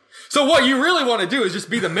 So what you really want to do is just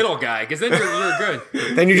be the middle guy, because then you're good.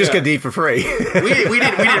 Then you just get to eat for free. we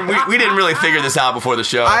didn't really figure this out before the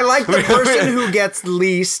show. I like the person who gets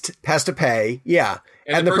least has to pay. Yeah.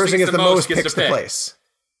 And the person who gets the most gets picks to the pay. place.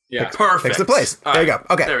 Yeah. Perfect. Picks the place. All There you right.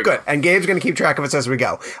 go. Okay, There we good. go. And Gabe's going to keep track of us as we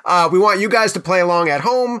go. We want you guys to play along at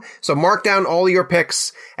home. So mark down all your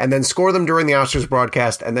picks and then score them during the Oscars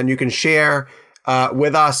broadcast. And then you can share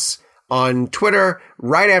with us on Twitter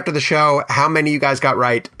right after the show how many you guys got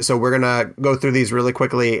right. So we're going to go through these really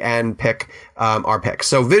quickly and pick our picks.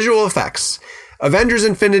 So visual effects: Avengers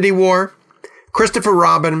Infinity War, Christopher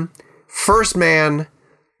Robin, First Man,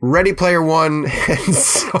 Ready Player One, and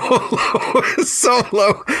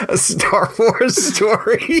Solo, a Star Wars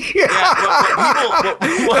story.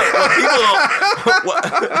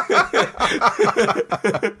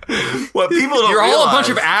 What people don't You're all a bunch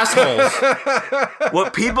of realize- assholes.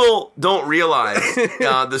 What people don't realize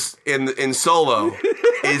this in Solo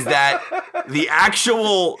is that the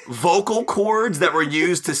actual vocal cords that were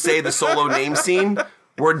used to say the Solo name scene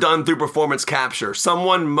were done through performance capture.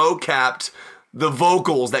 Someone mo-capped the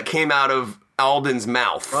vocals that came out of Alden's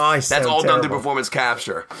mouth. Oh, That's so all done through terrible. performance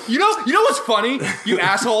capture. You know what's funny, you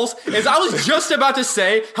assholes, is I was just about to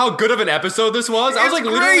say how good of an episode this was. I was like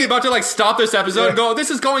It's literally great. about to like stop this episode and go,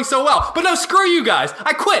 this is going so well. But no, screw you guys.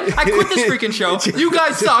 I quit this freaking show. You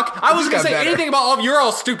guys suck. I wasn't got gonna say better. anything about all of your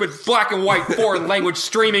all stupid black and white foreign language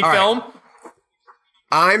streaming right. film.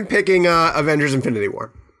 I'm picking Avengers Infinity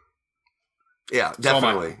War. Yeah, So am I.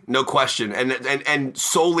 definitely. No question. And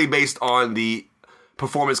solely based on the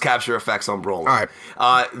performance capture effects on Brolin. All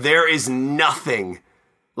right. There is nothing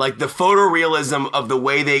like the photorealism of the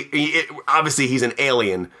way obviously he's an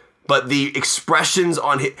alien, but the expressions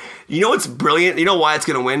on his, you know what's brilliant? You know why it's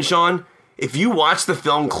going to win, Sean? If you watch the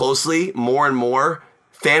film closely more and more,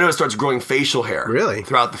 Thanos starts growing facial hair. Really?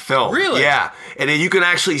 Throughout the film. Really? Yeah. And then you can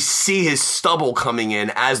actually see his stubble coming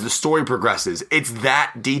in as the story progresses. It's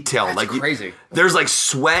that detailed. That's crazy. There's like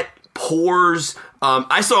sweat, pores.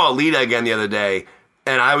 I saw Alita again the other day,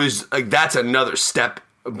 and I was like, that's another step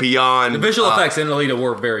beyond The visual effects in Alita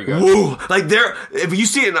were very good. Woo! Like if you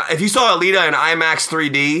saw Alita in IMAX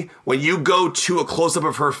 3D, when you go to a close up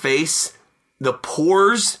of her face, the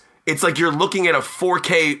pores, it's like you're looking at a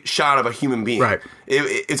 4K shot of a human being. Right.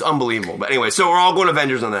 It's unbelievable. But anyway, so we're all going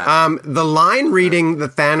Avengers on that. The line reading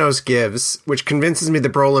that Thanos gives, which convinces me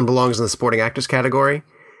that Brolin belongs in the supporting actors category,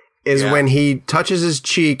 is when he touches his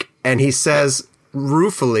cheek and he says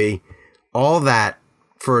ruefully, all that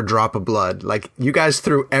for a drop of blood. Like, you guys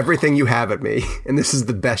threw everything you have at me, and this is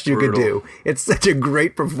the best you could do. It's such a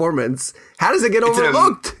great performance. How does it get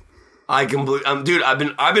overlooked? I can believe, dude. I've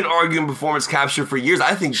been arguing performance capture for years.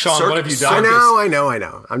 I think Sean, what have you done? I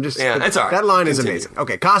know. I'm just it's all right. That line is amazing.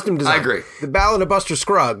 Okay, costume design. I agree. The Ballad of Buster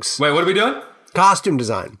Scruggs. Wait, what are we doing? Costume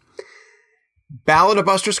design. Ballad of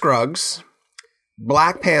Buster Scruggs,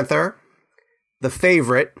 Black Panther, The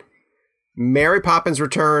Favorite, Mary Poppins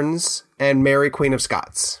Returns, and Mary Queen of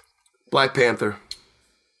Scots. Black Panther.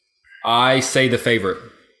 I say The Favorite.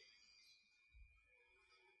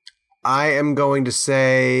 I am going to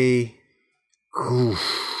say... I'm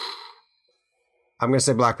going to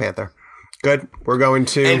say Black Panther. Good. We're going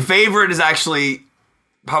to... And Favorite is actually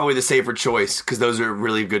probably the safer choice because those are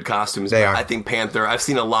really good costumes. They are. I think Panther... I've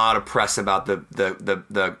seen a lot of press about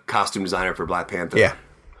the costume designer for Black Panther. Yeah.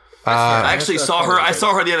 I actually saw her. I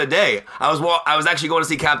saw her the other day. I was actually going to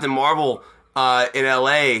see Captain Marvel in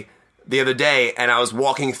LA the other day, and I was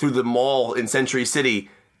walking through the mall in Century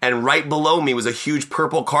City, and right below me was a huge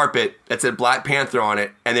purple carpet that said Black Panther on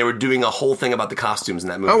it, and they were doing a whole thing about the costumes in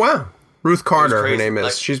that movie. Oh, wow. Ruth Carter, her crazy. name is.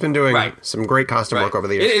 Like, she's been doing some great costume work over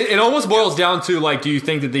the years. It almost boils down to, like, do you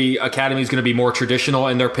think that the Academy is going to be more traditional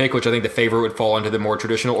in their pick, which I think The Favorite would fall into the more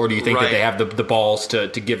traditional, or do you think that they have the balls to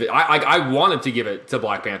give it? I wanted to give it to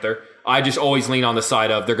Black Panther. I just always lean on the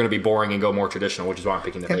side of they're going to be boring and go more traditional, which is why I'm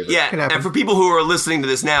picking The Favorite. Yeah, and for people who are listening to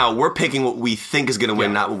this now, we're picking what we think is going to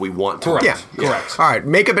win, not what we want to. Correct. Yeah. Correct. All right,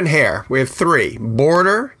 makeup and hair. We have 3.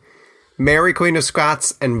 Border, Mary Queen of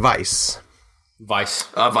Scots, and Vice. Vice.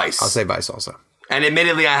 Vice. I'll say Vice also. And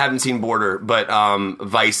admittedly, I haven't seen Border, but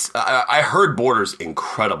Vice. I heard Border's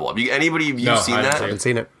incredible. Have you, anybody of you seen that? I haven't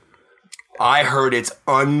seen it. I heard it's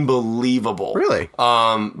unbelievable. Really?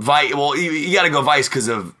 Vice. Well, you got to go Vice because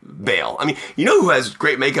of Bale. I mean, you know who has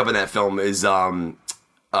great makeup in that film is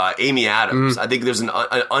Amy Adams. I think there's an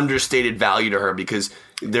understated value to her because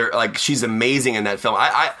she's amazing in that film.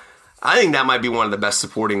 I think that might be one of the best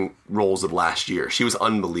supporting roles of last year. She was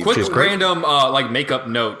unbelievable. Quick random makeup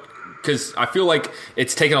note, because I feel like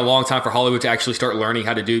it's taken a long time for Hollywood to actually start learning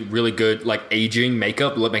how to do really good aging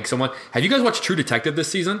makeup. Make someone. Have you guys watched True Detective this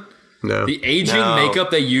season? No. The aging makeup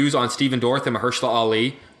they use on Stephen Dorff and Mahershala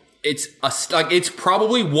Ali, it's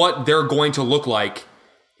probably what they're going to look like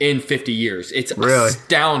in 50 years. It's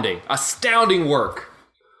astounding work.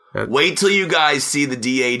 Wait till you guys see the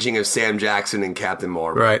de-aging of Sam Jackson and Captain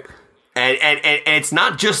Marvel. Right. And it's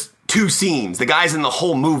not just 2 scenes. The guy's in the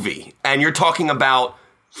whole movie. And you're talking about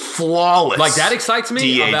flawless. Like, that excites me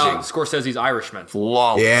de-aging. about Scorsese's Irishman.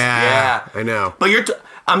 Flawless. Yeah. I know. But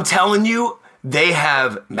I'm telling you, they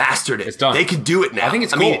have mastered it. It's done. They could do it now. I think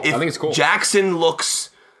it's cool. I think it's cool. Jackson looks...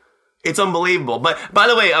 It's unbelievable. But, by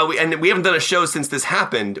the way, we haven't done a show since this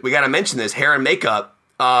happened. We got to mention this. Hair and makeup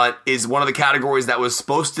is one of the categories that was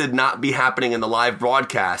supposed to not be happening in the live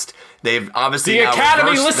broadcast. They've obviously The now Academy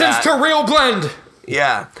reversed listens that. to Real Blend.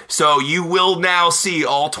 Yeah. So you will now see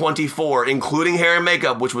all 24, including hair and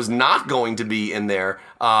makeup, which was not going to be in there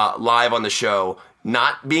live on the show,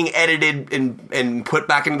 not being edited and put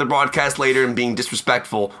back into the broadcast later and being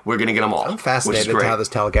disrespectful. We're going to get them all. I'm fascinated with how this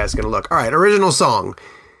telecast is going to look. All right, original song.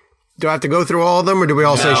 Do I have to go through all of them, or do we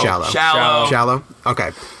all say Shallow? Shallow. Okay.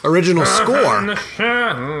 Original score.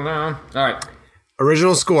 All right.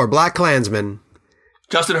 Original score. Black Klansman.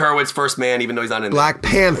 Justin Hurwitz, First Man, even though he's not in Black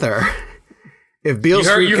Panther. If Beale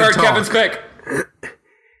Street You Could heard Talk. Kevin's pick.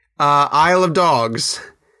 Isle of Dogs.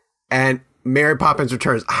 And Mary Poppins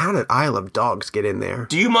Returns. How did Isle of Dogs get in there?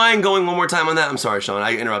 Do you mind going one more time on that? I'm sorry, Sean.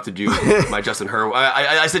 I interrupted you. My Justin Hurwitz.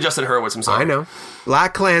 I said Justin Hurwitz. I'm sorry. I know.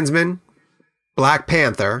 Black Klansman. Black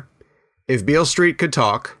Panther. If Beale Street Could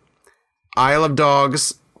Talk. Isle of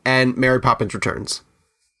Dogs. And Mary Poppins Returns.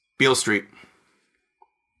 Beale Street.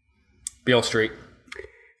 Beale Street.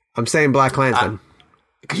 I'm saying Black Klansman.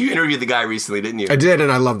 Because you interviewed the guy recently, didn't you? I did,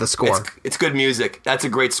 and I love the score. It's good music. That's a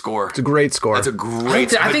great score. It's a great score. That's a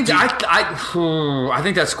great I think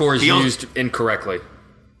that score is used incorrectly.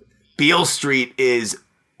 Beale Street is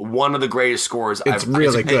one of the greatest scores. It's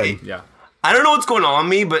really good. Yeah. I don't know what's going on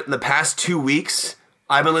with me, but in the past 2 weeks,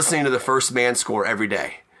 I've been listening to the First Man score every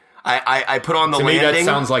day. I put on the To landing. me, that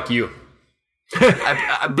sounds like you.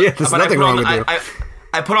 Yeah, there's nothing wrong with you.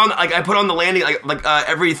 I put on the landing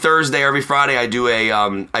every Thursday or every Friday I do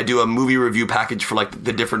a movie review package for like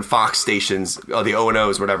the different Fox stations, the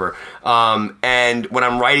O&Os, whatever. And when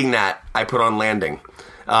I'm writing that, I put on Landing.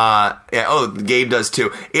 Gabe does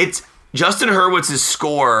too. It's Justin Hurwitz's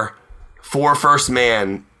score for First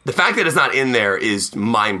Man. The fact that it's not in there is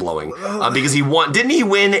mind blowing because didn't he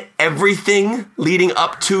win everything leading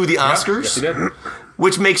up to the Oscars? Yes, he did.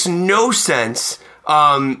 Which makes no sense.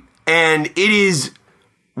 And it is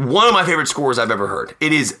one of my favorite scores I've ever heard.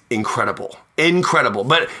 It is incredible.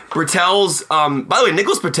 But Bertel's, by the way,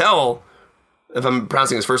 Nicholas Bertel, if I'm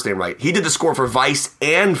pronouncing his first name right, he did the score for Vice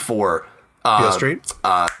and for Beale Street.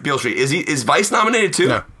 Beale Street. Is Vice nominated too?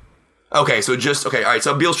 No. Okay, so all right.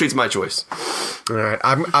 So Beale Street's my choice. All right.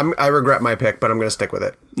 I regret my pick, but I'm going to stick with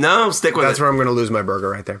it. No, stick with it. That's where I'm going to lose my burger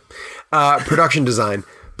right there. Production design: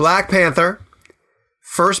 Black Panther,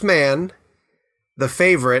 First Man, The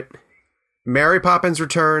Favorite, Mary Poppins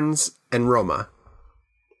Returns, and Roma.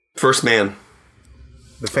 First Man.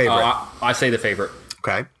 The Favorite. I say The Favorite.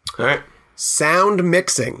 Okay. All right. Sound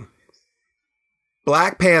mixing: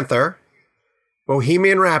 Black Panther,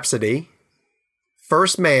 Bohemian Rhapsody,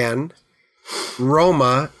 First Man,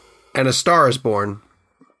 Roma, and A Star Is Born.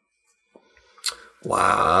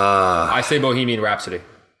 Wow. I say Bohemian Rhapsody.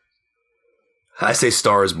 I say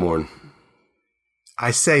Star Is Born.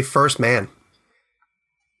 I say First Man.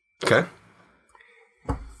 Okay.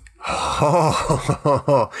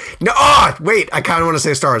 Oh no! Oh, wait! I kind of want to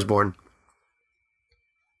say Star Is Born.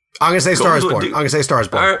 I'm going to say Star Is Born. I'm going to say Star Is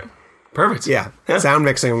Born. All right. Perfect. Yeah. Sound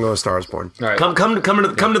mixing. I'm going to Star Is Born. All right. Come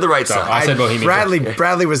to the right side. I said Bohemian Rhapsody.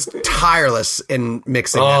 Bradley was tireless in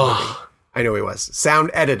mixing that movie. I know he was.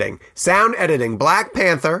 Sound editing. Black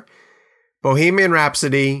Panther, Bohemian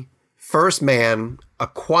Rhapsody, First Man, A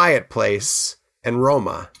Quiet Place, and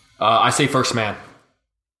Roma. I say First Man.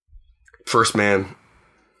 First Man.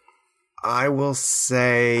 I will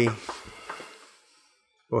say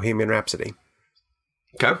Bohemian Rhapsody.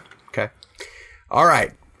 Okay. All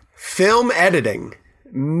right. Film editing.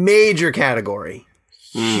 Major category.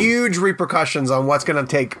 Huge repercussions on what's going to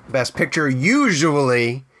take Best Picture.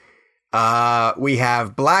 Usually, we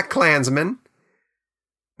have Black Klansman,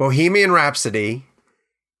 Bohemian Rhapsody,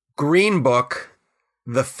 Green Book,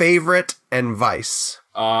 The Favorite, and Vice.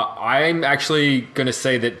 I'm actually going to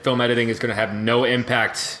say that film editing is going to have no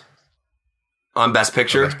impact On Best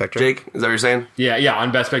Picture, Picture. Jake? Is that what you're saying? Yeah,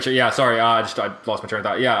 on Best Picture. Yeah, sorry, I lost my train of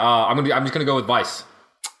thought. Yeah, I'm just gonna go with Vice.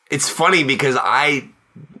 It's funny because I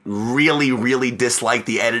really, really dislike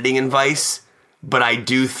the editing in Vice, but I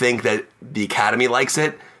do think that the Academy likes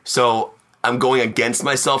it. So I'm going against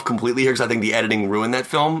myself completely here because I think the editing ruined that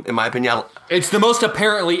film, in my opinion. It's the most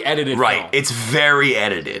apparently edited Right. film. It's very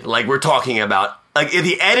edited. Like, we're talking about... Like, if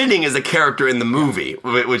the editing is a character in the movie,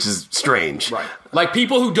 which is strange. Right. Like,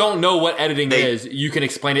 people who don't know what editing is, you can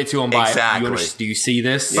explain it to them by, Exactly. do you see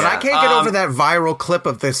this? But I can't get over that viral clip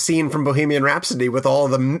of the scene from Bohemian Rhapsody with all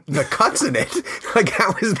the cuts in it. Like,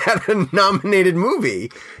 how is that a nominated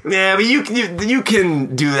movie? Yeah, but you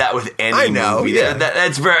can do that with any I know, movie. yeah.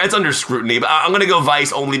 That's under scrutiny. But I'm going to go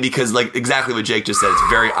Vice only because, like, exactly what Jake just said. It's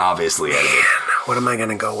very obviously edited. What am I going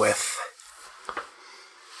to go with?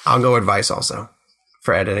 I'll go with Vice also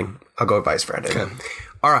for editing. I'll go with Vice for editing. Okay.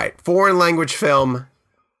 All right. Foreign language film,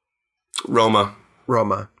 Roma.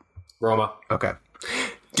 Roma. Okay.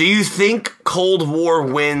 Do you think Cold War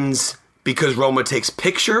wins because Roma takes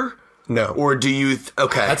picture? No. Or do you...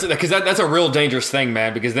 okay. That's a real dangerous thing,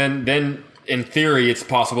 man, because then in theory, it's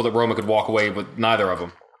possible that Roma could walk away with neither of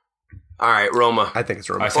them. All right, Roma. I think it's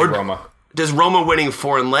Roma. I say Roma. Does Roma winning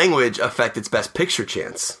foreign language affect its Best Picture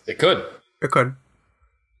chance? It could. It could.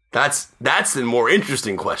 That's the more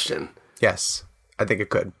interesting question. Yes. I think it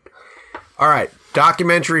could. All right.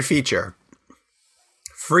 Documentary feature.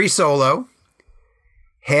 Free Solo.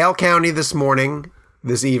 Hale County this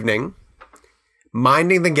evening.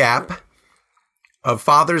 Minding the Gap. Of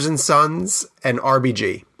Fathers and Sons and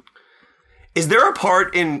RBG. Is there a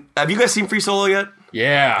part in... Have you guys seen Free Solo yet?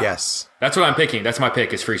 Yeah. Yes. That's what I'm picking. That's my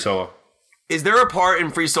pick is Free Solo. Is there a part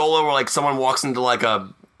in Free Solo where, like, someone walks into, like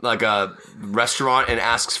a restaurant and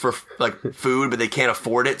asks for, like, food, but they can't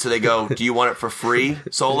afford it, so they go, do you want it for free,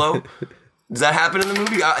 Solo? Does that happen in the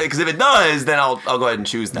movie? Because if it does, then I'll go ahead and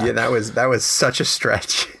choose that. Yeah, that was such a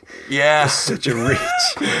stretch. Yeah. Such a reach.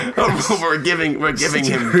 we're giving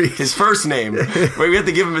him his first name. We have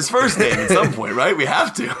to give him his first name at some point, right? We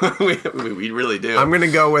have to. we really do. I'm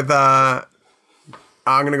gonna go with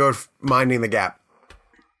Minding the Gap.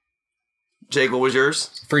 Jake, what was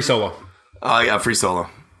yours? Free Solo. Oh, yeah, Free Solo.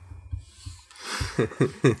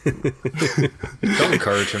 Don't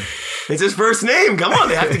encourage him. It's his first name. Come on,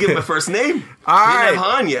 they have to give him a first name. All He didn't right. have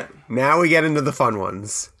Han yet. Now we get into the fun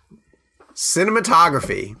ones.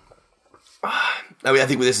 Cinematography. I mean, I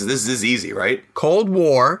think this is easy, right? Cold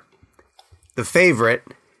War. The Favorite.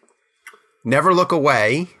 Never Look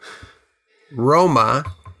Away. Roma.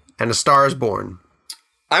 And A Star Is Born.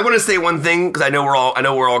 I want to say one thing because I know we're all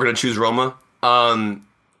going to choose Roma.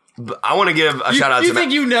 But I want to give a shout out to. You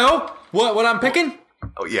think you know what I'm picking?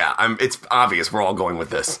 Oh yeah, it's obvious we're all going with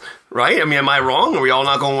this, right? I mean, am I wrong? Are we all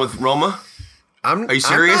not going with Roma? Are you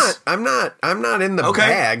serious? I'm not in the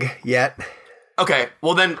bag yet. Okay,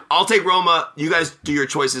 well then I'll take Roma. You guys do your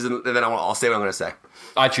choices, and then I'll say what I'm going to say.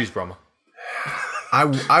 I choose Roma.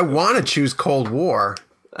 I want to choose Cold War,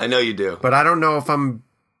 I know you do. but I don't know if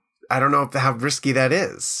how risky that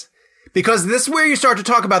is. Because this is where you start to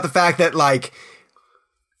talk about the fact that, like,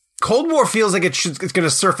 Cold War feels like it's going to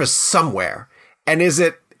surface somewhere. And is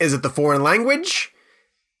it the foreign language?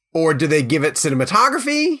 Or do they give it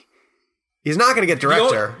cinematography? He's not going to get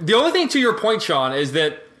director. The only thing to your point, Sean, is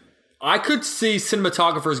that I could see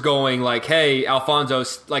cinematographers going like, hey, Alfonso,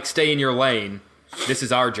 like, stay in your lane. This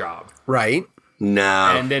is our job. Right. No.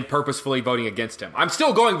 And then purposefully voting against him. I'm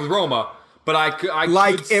still going with Roma, but I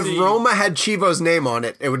Like, could if see... Roma had Chivo's name on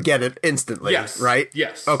it, it would get it instantly. Yes. Right?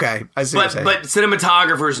 Yes. Okay. I see what you're But saying.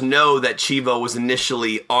 cinematographers know that Chivo was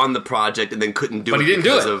initially on the project and then couldn't do it. But he didn't do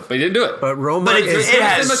because it. of- But he didn't do it. But Roma But is it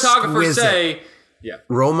has cinematographers exquisite. say... Yeah.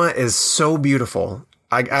 Roma is so beautiful.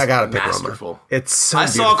 I gotta pick masterful. Roma. It's so I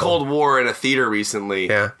beautiful. saw Cold War in a theater recently.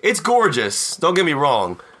 Yeah. It's gorgeous. Don't get me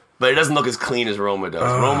wrong. But it doesn't look as clean as Roma does.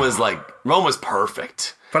 Roma's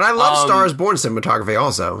perfect. But I love Stars Born cinematography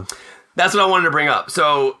also. That's what I wanted to bring up.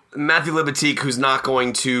 So Matthew Libatique, who's not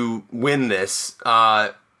going to win this,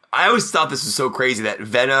 I always thought this was so crazy that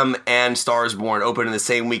Venom and Stars Born opened in the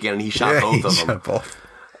same weekend, and he shot both of them. Both.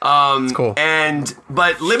 It's cool.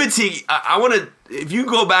 But Libatique, I want to. If you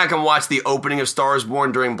go back and watch the opening of Stars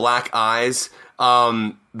Born during Black Eyes,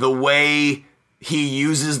 the way he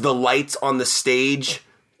uses the lights on the stage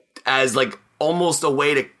as like almost a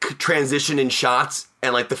way to transition in shots,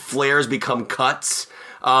 and like the flares become cuts.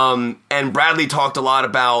 And Bradley talked a lot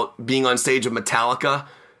about being on stage with Metallica,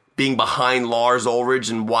 being behind Lars Ulrich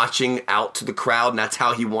and watching out to the crowd, and that's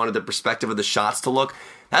how he wanted the perspective of the shots to look.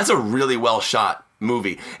 That's a really well shot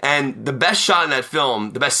movie. And the best shot in that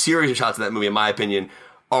film, the best series of shots in that movie, in my opinion,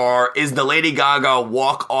 is the Lady Gaga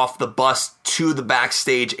walk off the bus to the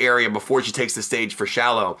backstage area before she takes the stage for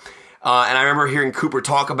Shallow. And I remember hearing Cooper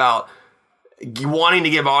talk about wanting to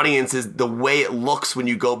give audiences the way it looks when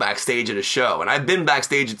you go backstage at a show. And I've been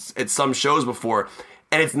backstage at some shows before,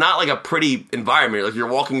 and it's not like a pretty environment. Like, you're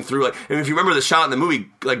walking through, like, and if you remember the shot in the movie,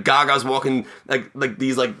 like Gaga's walking, like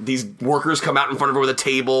these workers come out in front of her with a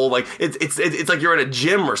table. Like it's like you're in a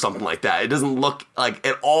gym or something like that. It doesn't look like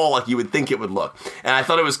at all like you would think it would look. And I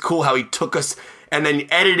thought it was cool how he took us and then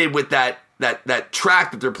edited with that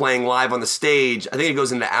track that they're playing live on the stage. I think it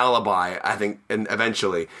goes into Alibi, I think, and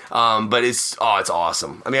eventually. But it's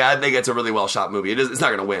awesome. I mean, I think it's a really well shot movie. It's not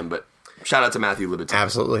going to win, but shout out to Matthew Libatique.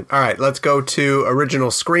 Absolutely. All right, let's go to original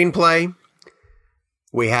screenplay.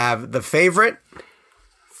 We have The Favorite,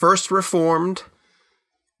 First Reformed,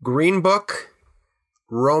 Green Book,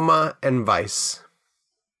 Roma, and Vice.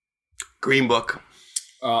 Green Book.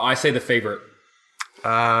 I say The Favorite.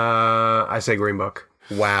 I say Green Book.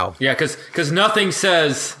 Wow. Yeah, because nothing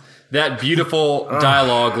says that beautiful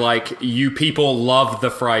dialogue like "you people love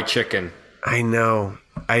the fried chicken." I know.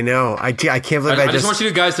 I can't believe I just want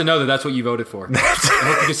you guys to know that that's what you voted for.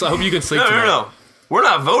 I hope you can sleep tonight. No. We're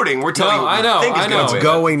not voting. We're telling you what I know, we think is I know. going it's to win.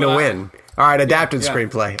 going to win. All right, adapted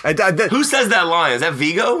screenplay. Who says that line? Is that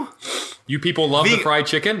Vigo? You people love the fried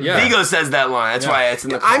chicken? Yeah. Vigo says that line. That's why it's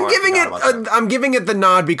in the car. I'm giving it the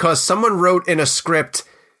nod because someone wrote in a script,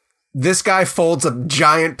 this guy folds a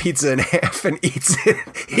giant pizza in half and eats it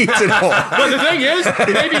whole. But the thing is,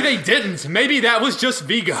 maybe they didn't. Maybe that was just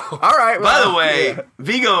Vigo. All right. By the way,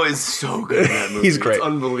 Vigo is so good in that movie. He's great. It's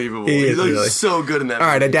unbelievable. He is He's really. so good in that movie. All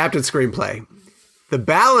right, adapted screenplay. The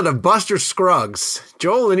Ballad of Buster Scruggs.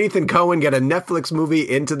 Joel and Ethan Coen get a Netflix movie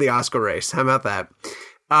into the Oscar race. How about that?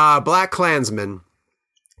 Black Klansman.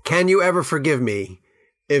 Can You Ever Forgive Me?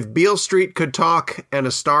 If Beale Street Could Talk, and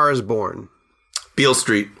A Star Is Born. Beale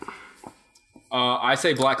Street. I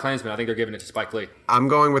say Black Klansman. I think they're giving it to Spike Lee. I'm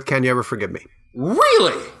going with Can You Ever Forgive Me?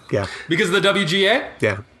 Really? Yeah. Because of the WGA?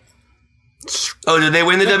 Yeah. Oh, did they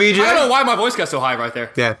win the WGA? I don't know why my voice got so high right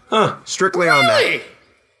there. Yeah. Huh. Strictly on Really?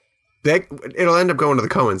 that. It'll end up going to the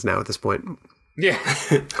Coens now at this point. Yeah.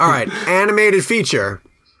 All right. Animated feature.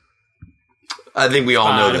 I think we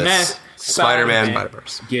all know this. Spider-Man.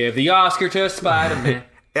 Spider-Verse. Give the Oscar to Spider-Man.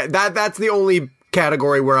 That's the only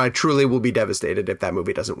category where I truly will be devastated if that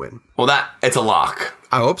movie doesn't win. Well, it's a lock,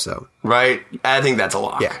 I hope so. right? I think that's a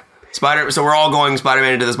lock. Yeah. So we're all going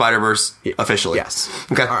Spider-Man Into the Spider-Verse officially. Yes.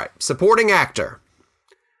 Okay. All right. Supporting actor: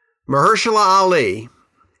 Mahershala Ali,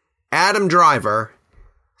 Adam Driver,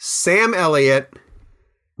 Sam Elliott,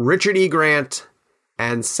 Richard E. Grant,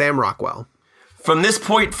 and Sam Rockwell. From this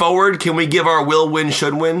point forward, can we give our will win,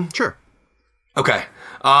 should win? Sure. Okay.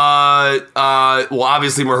 Well,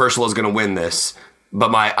 obviously Mahershala is going to win this, but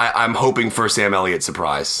I'm hoping for Sam Elliott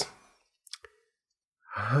surprise.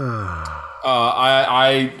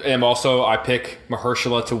 I am also. I pick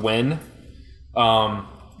Mahershala to win.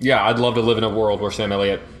 Yeah, I'd love to live in a world where Sam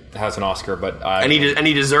Elliott has an Oscar, but and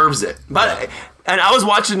he deserves it. But and I was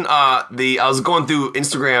watching I was going through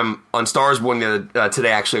Instagram on Stars Born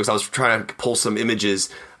today actually because I was trying to pull some images,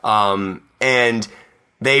 and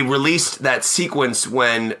they released that sequence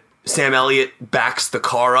when Sam Elliott backs the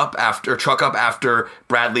truck up after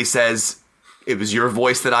Bradley says it was your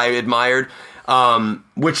voice that I admired,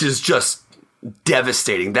 which is just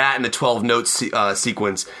devastating. That and the 12 notes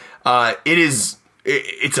sequence,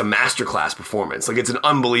 it's a masterclass performance. Like, it's an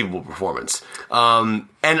unbelievable performance. And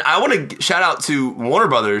I want to shout out to Warner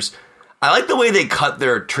Brothers. I like the way they cut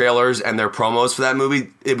their trailers and their promos for that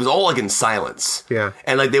movie. It was all like in silence. Yeah.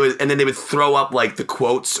 And like then they would throw up like the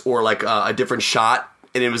quotes or like a different shot.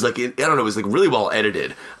 And it was like, I don't know, it was like really well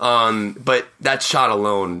edited. But that shot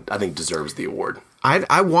alone, I think, deserves the award.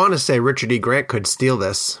 I want to say Richard E. Grant could steal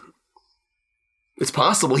this. It's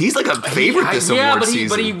possible. He's like a favorite this award season.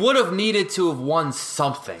 But he would have needed to have won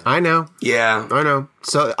something. I know. Yeah. I know.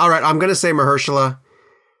 So, all right, I'm going to say Mahershala.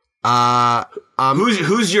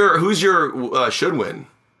 Who's your should win?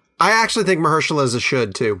 I actually think Mahershala is a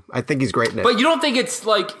should, too. I think he's great in it. But you don't think it's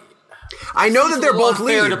like... I know that they're both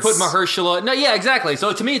leads. Unfair to put Mahershala... No, yeah, exactly.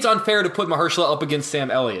 So to me, it's unfair to put Mahershala up against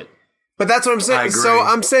Sam Elliott. But that's what I'm saying. I agree. So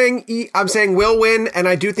I'm saying will win, and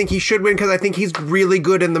I do think he should win because I think he's really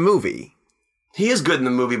good in the movie. He is good in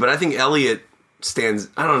the movie, but I think Elliot stands...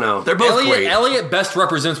 I don't know. They're both great. Elliot best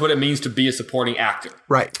represents what it means to be a supporting actor.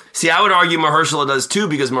 Right. See, I would argue Mahershala does too,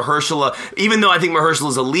 because Mahershala, even though I think Mahershala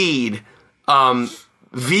is a lead,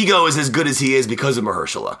 Viggo is as good as he is because of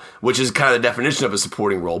Mahershala, which is kind of the definition of a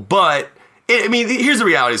supporting role. But, here's the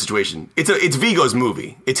reality situation. It's Viggo's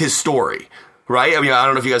movie. It's his story. Right? I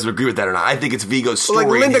don't know if you guys would agree with that or not. I think it's Viggo's story.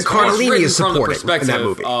 Like Linda Cardellini is supporting in that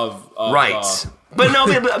movie. Right. But no,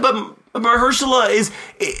 but Mahershala is,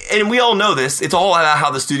 and we all know this, it's all about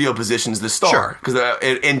how the studio positions the star. Because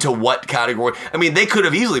into what category. They could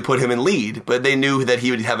have easily put him in lead, but they knew that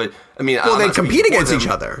he would have well, they'd compete against each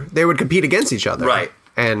other. They would compete against each other. Right.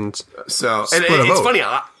 And so, and it's funny,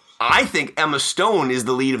 I think Emma Stone is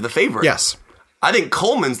the lead of The Favorite. Yes. I think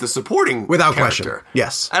Coleman's the supporting without character. question.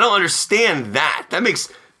 Yes. I don't understand that. That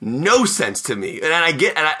makes no sense to me.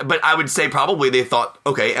 But I would say probably they thought,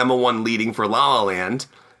 okay, Emma won leading for La La Land,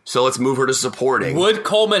 so let's move her to supporting. Would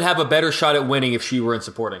Coleman have a better shot at winning if she were in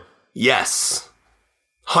supporting? Yes.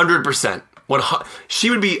 100%. She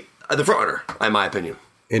would be the frontrunner, in my opinion.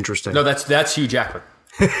 Interesting. No, that's Hugh Jackman.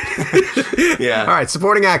 Yeah. All right,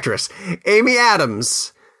 supporting actress. Amy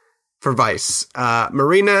Adams for Vice.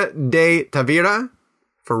 Marina de Tavira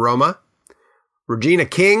for Roma. Regina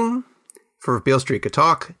King for Beale Street Could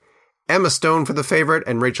Talk. Emma Stone for The Favorite.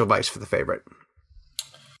 And Rachel Weisz for The Favorite.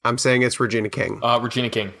 I'm saying it's Regina King. Regina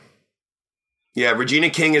King. Yeah, Regina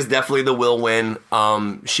King is definitely the will win.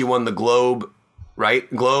 She won the Globe, right?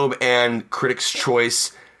 Globe and Critics'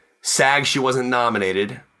 Choice. SAG, she wasn't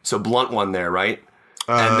nominated. So Blunt won there, right?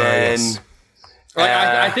 And then... Yes.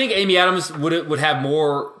 I think Amy Adams would have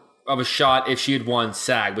more of a shot if she had won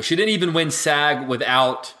SAG, but she didn't even win SAG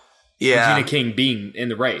without Regina King being in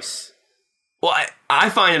the race. Well, I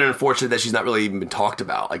find it unfortunate that she's not really even been talked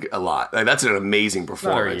about a lot. That's an amazing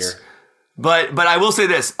performance. But I will say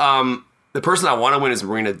this: the person I want to win is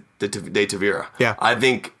Marina de Tavira. Yeah, I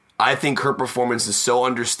think her performance is so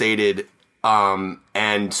understated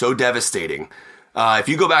and so devastating. If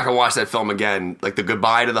you go back and watch that film again, like the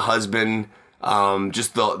goodbye to the husband,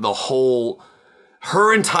 just the whole.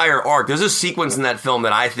 Her entire arc. There's a sequence in that film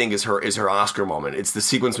that I think is her Oscar moment. It's the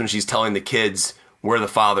sequence when she's telling the kids where the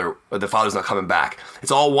father's not coming back.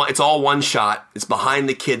 It's all one shot. It's behind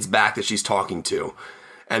the kid's back that she's talking to,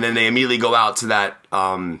 and then they immediately go out to that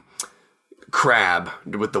crab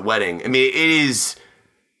with the wedding. It is.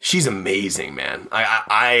 She's amazing, man.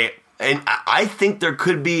 And I think there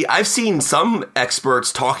could be. I've seen some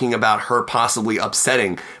experts talking about her possibly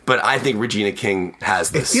upsetting, but I think Regina King has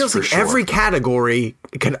this. It feels for like sure. every category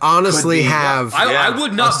could honestly have. I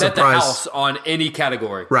would not bet the surprise. house on any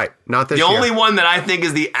category. Right, not this The year. only one that I think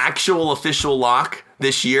is the actual official lock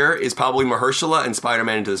this year is probably Mahershala and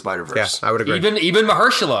Spider-Man Into the Spider-Verse. Yeah, I would agree. Even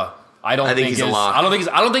Mahershala, I think he's a is, lock. I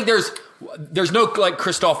don't think there's no like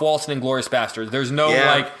Christoph Waltz in Inglourious Bastards. There's no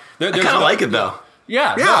like. I kind of like it though.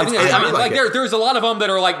 Yeah, Yeah, no, I I like mean, like it. there's a lot of them that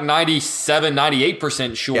are like 97,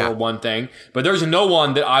 98% sure Yeah. one thing, but there's no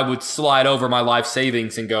one that I would slide over my life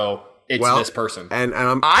savings and go, it's this person. And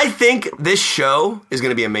I'm I think this show is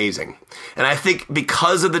going to be amazing. And I think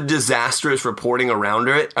because of the disastrous reporting around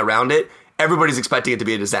it, everybody's expecting it to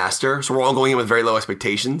be a disaster. So we're all going in with very low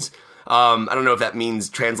expectations. I don't know if that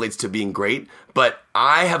translates to being great, but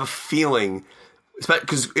I have a feeling,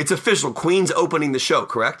 because it's official, Queen's opening the show,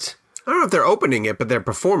 correct? I don't know if they're opening it, but they're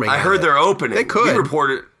performing. I heard they're opening. They could. We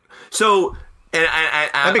reported. So, and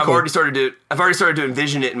I've cool. already started to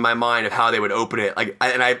envision it in my mind of how they would open it. Like,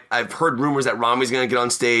 I've heard rumors that Rami's going to get on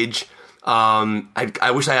stage.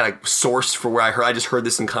 I wish I had a source for where I just heard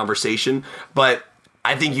this in conversation, but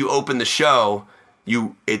I think you open the show.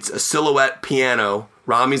 It's a silhouette piano.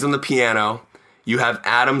 Rami's on the piano. You have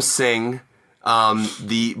Adam sing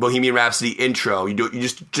the Bohemian Rhapsody intro. You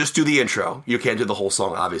just do the intro. You can't do the whole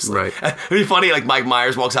song, obviously. Right. It'd be funny. Like Mike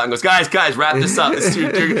Myers walks out and goes, "Guys, wrap this up.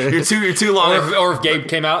 You're too long." Or if Gabe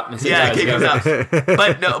came out and said, Yeah, guys, Gabe comes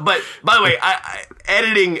out. But by the way,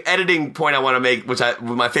 editing point I want to make,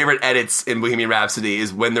 my favorite edits in Bohemian Rhapsody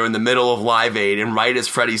is when they're in the middle of Live Aid and right as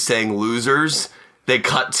Freddie's saying "losers," they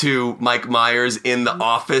cut to Mike Myers in the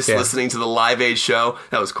office listening to the Live Aid show.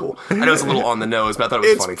 That was cool. I know it's a little on the nose, but I thought it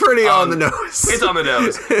was It's funny. pretty on the nose. It's on the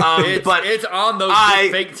nose. But it's on those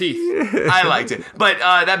big fake teeth. I liked it. But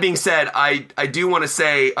that being said, I do want to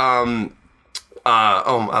say, I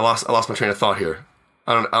lost my train of thought here.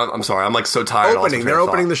 I'm sorry. I'm like so tired. They're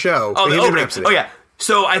opening the show. Oh, the Bohemian opening. Rhapsody. Oh, yeah.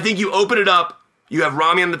 So I think you open it up. You have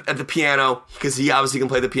Rami at the piano because he obviously can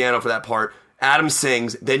play the piano for that part. Adam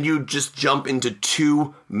sings. Then you just jump into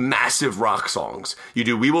two massive rock songs. You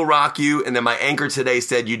do "We Will Rock You," and then my anchor today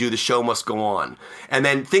said you do "The Show Must Go On." And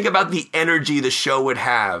then think about the energy the show would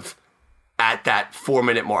have at that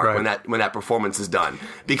 4-minute mark when that performance is done.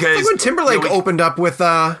 Because Like when Timberlake opened up with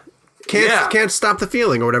Can't Stop the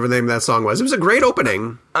Feeling or whatever the name of that song was. It was a great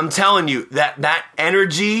opening. I'm telling you that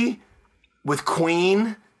energy with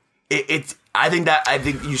Queen, I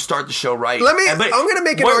think you start the show right. I'm going to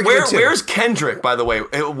make an argument too. Where's Kendrick, by the way?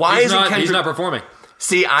 Why isn't Kendrick? He's not performing.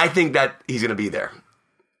 See, I think that he's going to be there.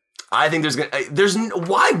 I think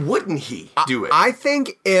why wouldn't he do it? I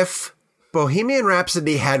think if Bohemian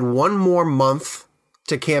Rhapsody had one more month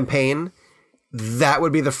to campaign, that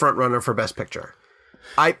would be the front runner for Best Picture.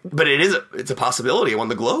 But it's a possibility. It won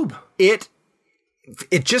the Globe. It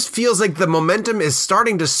just feels like the momentum is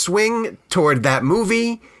starting to swing toward that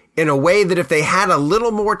movie in a way that if they had a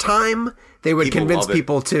little more time, they would convince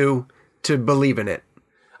people to believe in it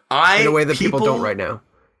in a way that people don't right now.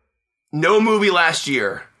 No movie last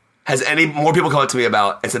year has any more people come up to me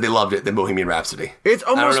about and said they loved it than Bohemian Rhapsody. It's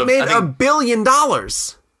almost made $1 billion.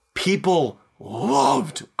 People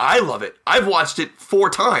loved. I love it. I've watched it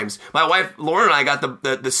 4 times. My wife Lauren and I got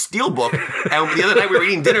the Steel book, and the other night we were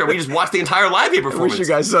eating dinner. We just watched the entire Live Aid performance. I wish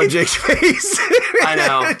you guys saw Jake's face. I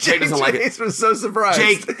know. Jake doesn't like it. Jake's was so surprised.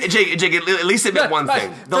 Jake. At least admit one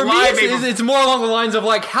thing. The For me, Live Aid. it's more along the lines of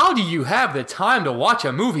like, how do you have the time to watch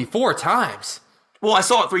a movie 4 times? Well, I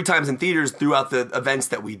saw it 3 times in theaters throughout the events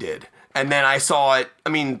that we did, and then I saw it.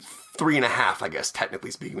 3.5, I guess,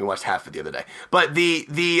 technically speaking. We watched half of it the other day, but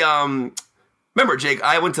remember, Jake,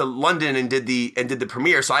 I went to London and did the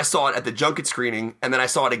premiere, so I saw it at the junket screening, and then I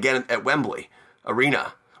saw it again at Wembley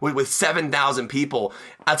Arena with 7,000 people.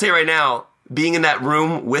 I'll tell you right now, being in that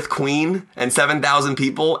room with Queen and 7,000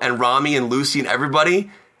 people and Rami and Lucy and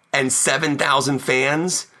everybody and 7,000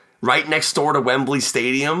 fans right next door to Wembley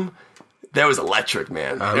Stadium, that was electric,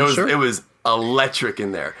 man. It was electric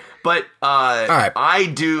in there. But all right, I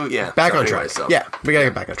do. Yeah, back on track. Yeah, we gotta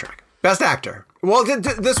get back on track. Best actor. Well,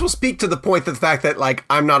 this will speak to the point that the fact that like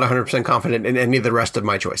I'm not 100% confident in any of the rest of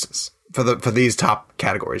my choices for these top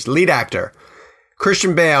categories. Lead actor: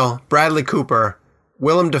 Christian Bale, Bradley Cooper,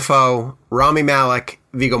 Willem Dafoe, Rami Malek,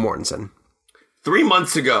 Viggo Mortensen. 3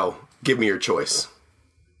 months ago, give me your choice.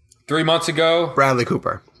 3 months ago, Bradley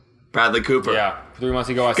Cooper. Yeah, 3 months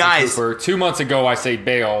ago I say Cooper. 2 months ago I say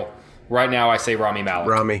Bale. Right now I say Rami Malek.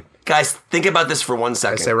 Rami. Guys, think about this for 1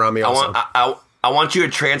 second. I say Rami also. I want you to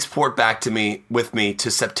transport back with me to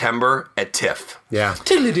September at TIFF. Yeah.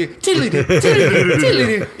 Tiddly-doo, tiddly-doo, tiddly-doo,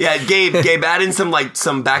 tiddly-doo. Yeah, Gabe, add in some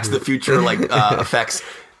Back to the Future effects.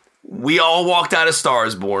 We all walked out of Star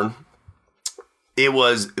is Born. It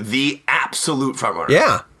was the absolute frontrunner.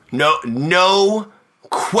 Yeah. No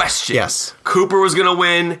question. Yes. Cooper was going to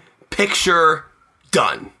win. Picture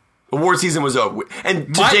done. Award season was over.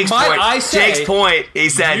 And to Jake's point, he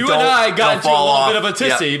said, you don't, and I got into a fall little off. bit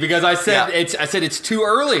of a tissy because I said it's too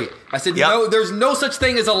early. I said no, there's no such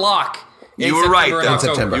thing as a lock. You were right, though.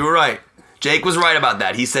 September. You were right. Jake was right about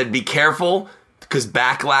that. He said, be careful because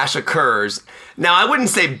backlash occurs. Now, I wouldn't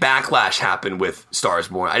say backlash happened with Star is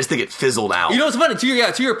Born. I just think it fizzled out. You know what's funny?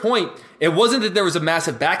 To your point, it wasn't that there was a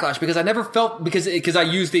massive backlash because I never felt because I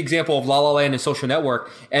used the example of La La Land and Social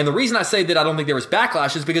Network, and the reason I say that I don't think there was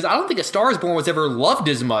backlash is because I don't think A Star is Born was ever loved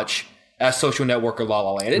as much as Social Network or La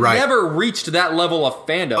La Land. It never reached that level of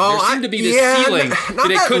fandom. There seemed to be this ceiling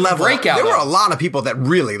that it couldn't break out. There were a lot of people that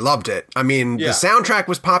really loved it. I mean, the soundtrack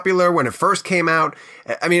was popular when it first came out.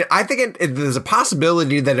 I mean, I think there's a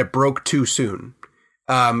possibility that it broke too soon.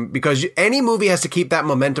 Because any movie has to keep that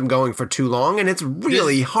momentum going for too long, and it's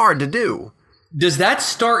really hard to do. Does that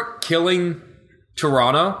start killing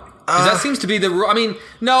Toronto? Because that seems to be the... I mean,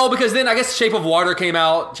 no, because then I guess Shape of Water came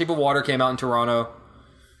out. Shape of Water came out in Toronto.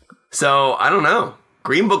 So, I don't know.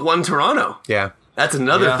 Green Book won Toronto. Yeah. That's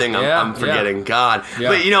another thing I'm forgetting. Yeah. God.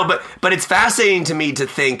 Yeah. But it's fascinating to me to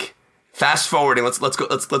think, fast forwarding,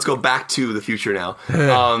 let's go back to the future now.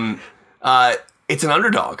 It's an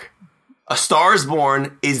underdog. A Star is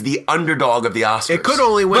Born is the underdog of the Oscars. It could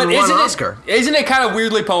only win one Oscar. Isn't it kind of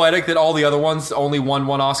weirdly poetic that all the other ones only won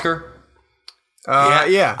one Oscar?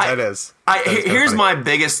 That is. Here's my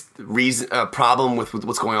biggest problem with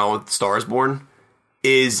what's going on with Star is Born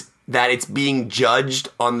is that it's being judged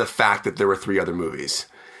on the fact that there were 3 other movies,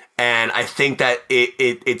 and I think that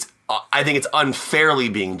it's unfairly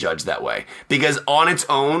being judged that way because on its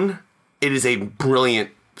own it is a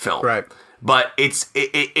brilliant film, right? But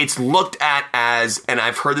it's looked at as, and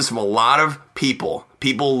I've heard this from a lot of people.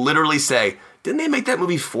 People literally say, "Didn't they make that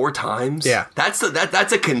movie 4 times?" Yeah, that's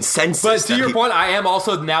a consensus. But to your point, I am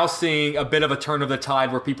also now seeing a bit of a turn of the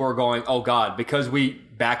tide where people are going, "Oh God," because we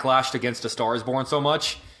backlashed against A Star is Born so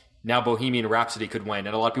much. Now Bohemian Rhapsody could win,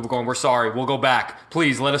 and a lot of people going, "We're sorry, we'll go back.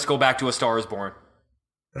 Please let us go back to A Star is Born."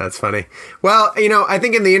 That's funny. Well, I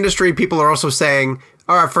think in the industry, people are also saying,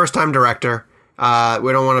 "All right, first-time director.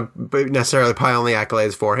 We don't want to necessarily pile on the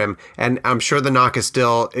accolades for him." And I'm sure the knock is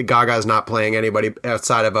still Gaga's not playing anybody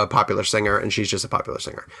outside of a popular singer, and she's just a popular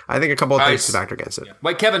singer. I think a couple of things to factor against it. Yeah.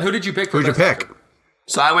 Wait, Kevin, who did you pick? Who'd you pick?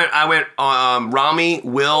 So I went Rami,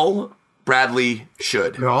 Will, Bradley,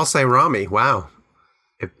 should. They all say Rami. Wow.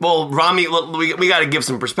 Well, Rami, we got to give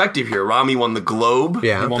some perspective here. Rami won the Globe,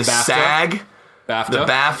 won the SAG, the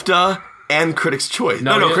BAFTA, and Critics' Choice.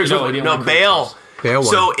 No, Bale. Bale won.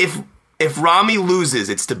 So if Rami loses,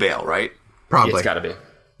 it's to Bale, right? Probably. It's got to be.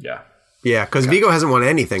 Yeah. Yeah, because Viggo hasn't won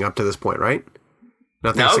anything up to this point, right?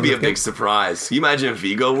 Nothing. That would be a big surprise. Can you imagine if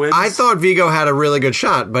Viggo wins? I thought Viggo had a really good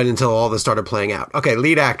shot, but until all this started playing out. Okay,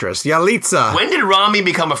 lead actress, Yalitza. When did Rami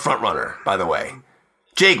become a frontrunner, by the way?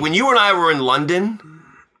 Jake, when you and I were in London,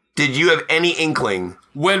 did you have any inkling?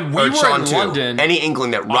 When we were in London, any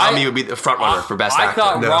inkling that Rami would be the frontrunner for Best Actor? I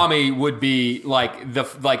thought Rami would be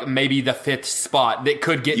maybe the 5th spot that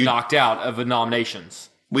could get knocked out of the nominations.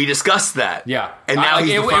 We discussed that. Yeah. And now he's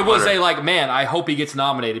the it was man, I hope he gets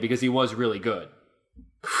nominated because he was really good.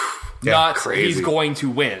 Not crazy. He's going to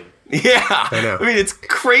win. Yeah. I know. I mean, it's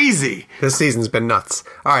crazy. This season's been nuts.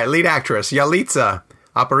 All right, lead actress, Yalitza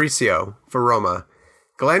Aparicio for Roma.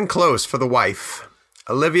 Glenn Close for The Wife.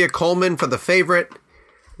 Olivia Colman for The Favorite.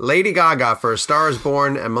 Lady Gaga for A Star is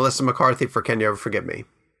Born. And Melissa McCarthy for Can You Ever Forgive Me?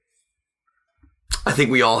 I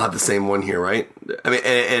think we all have the same one here, right? I mean,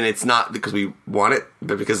 and it's not because we want it,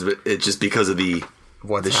 but because of it's just because of the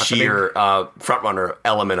sheer frontrunner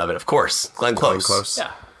element of it. Of course, Glenn Close.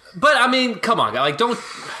 Yeah, but I mean, come on, Glenn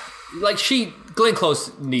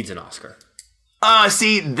Close needs an Oscar.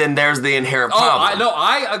 See, then there's the inherent problem.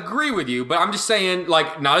 I agree with you, but I'm just saying,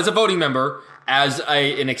 not as a voting member, as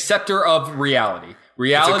an acceptor of reality.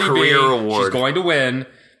 Reality being award. She's going to win.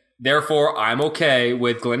 Therefore, I'm okay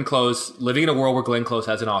with Glenn Close living in a world where Glenn Close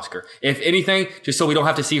has an Oscar. If anything, just so we don't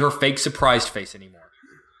have to see her fake surprised face anymore.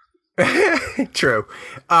 True.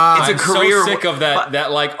 I'm so sick of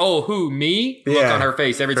that who, me? Look on her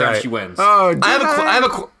face every time she wins. Oh, I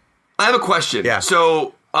have a question. Yeah.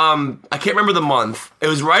 So, I can't remember the month. It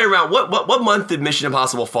was right around, what month did Mission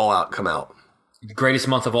Impossible Fallout come out? The greatest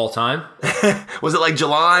month of all time. Was it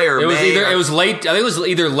July or May? It was late. I think it was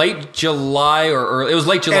either late July or early. It was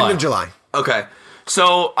late July. End of July. Okay.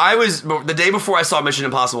 So the day before I saw Mission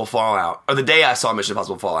Impossible Fallout, or the day I saw Mission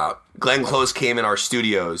Impossible Fallout, Glenn Close came in our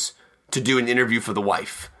studios to do an interview for The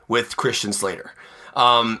Wife with Christian Slater.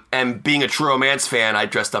 And being a True Romance fan, I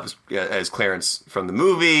dressed up as Clarence from the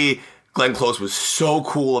movie. Glenn Close was so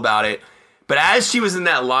cool about it. But as she was in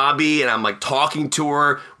that lobby and I'm like talking to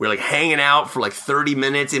her, we're like hanging out for like 30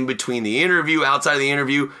 minutes in between the interview, outside of the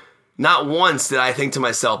interview, not once did I think to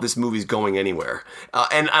myself, this movie's going anywhere.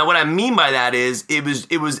 What I mean by that is it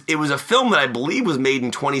was a film that I believe was made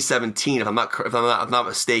in 2017, if I'm not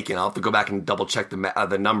mistaken. I'll have to go back and double check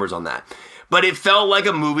the numbers on that. But it felt like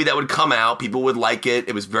a movie that would come out, people would like it.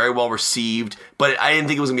 It was very well received, but I didn't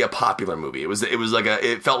think it was gonna be a popular movie.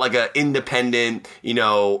 It felt like an independent,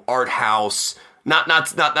 art house. Not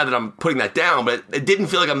that I'm putting that down, but it didn't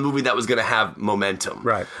feel like a movie that was gonna have momentum.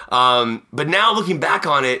 Right. But now looking back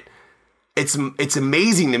on it, it's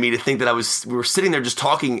amazing to me to think that we were sitting there just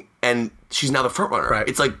talking and she's now the front runner. Right.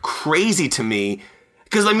 It's like crazy to me.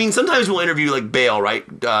 Because, sometimes we'll interview, like, Bale, right,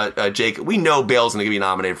 Jake? We know Bale's going to be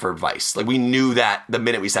nominated for Vice. Like, we knew that the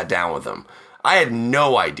minute we sat down with him. I had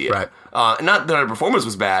no idea. Right. Not that our performance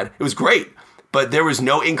was bad. It was great. But there was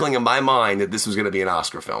no inkling in my mind that this was going to be an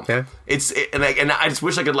Oscar film. Yeah. And I just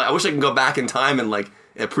wish I could go back in time and, like,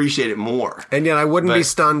 appreciate it more. And yet I wouldn't be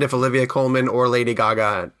stunned if Olivia Colman or Lady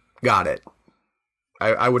Gaga got it.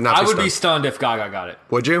 I would not be stunned. I would be stunned if Gaga got it.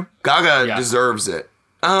 Would you? Gaga deserves it.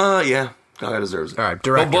 Yeah. Gaga deserves it. All right,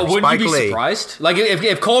 director But wouldn't Spike you be Lee. surprised? Like,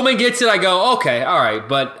 if Coleman gets it, I go, okay, all right.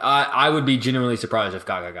 But I would be genuinely surprised if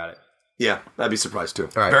Gaga got it. Yeah, I'd be surprised too.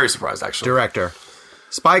 All right. Very surprised, actually. Director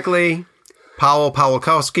Spike Lee, Paweł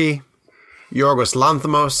Pawlikowski, Yorgos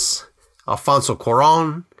Lanthimos, Alfonso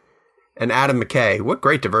Cuarón, and Adam McKay. What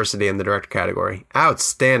great diversity in the director category.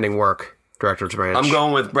 Outstanding work, Director's Branch. I'm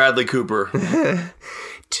going with Bradley Cooper.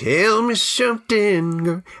 Tell me something,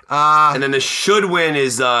 girl. And then the should win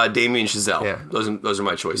is Damien Chazelle. Yeah. Those are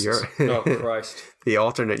my choices. Oh, Christ. The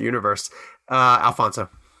alternate universe. Alfonso.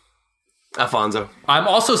 I'm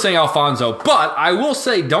also saying Alfonso, but I will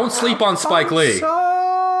say don't sleep on Spike Lee.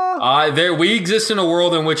 We exist in a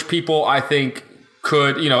world in which people, I think,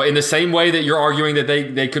 could, in the same way that you're arguing that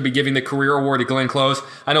they could be giving the career award to Glenn Close,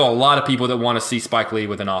 I know a lot of people that want to see Spike Lee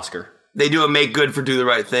with an Oscar. They do a make good for Do the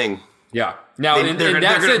Right Thing. Yeah. Now, they're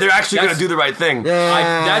actually going to do the right thing.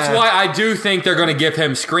 Yeah. That's why I do think they're going to give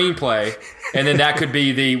him screenplay, and then that could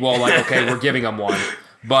be okay, we're giving him one.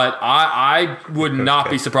 But I would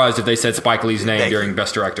not be surprised if they said Spike Lee's name during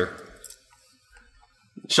Best Director.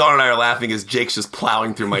 Sean and I are laughing as Jake's just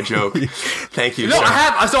plowing through my joke. Thank you. No,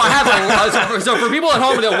 Sean. So for people at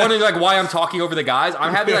home that are wondering why I'm talking over the guys,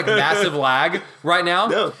 I'm having massive lag right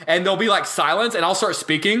now, and there'll be silence, and I'll start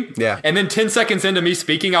speaking, and then 10 seconds into me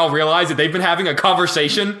speaking, I'll realize that they've been having a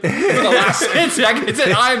conversation for the last 10 seconds,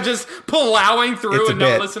 and I'm just plowing through and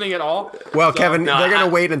not listening at all. Well, Kevin, they're going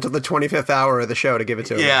to wait until the 25th hour of the show to give it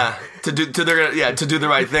to him. Yeah, to do the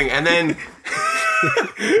right thing, and then.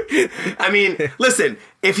 I mean, listen,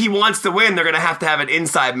 if he wants to win, they're going to have an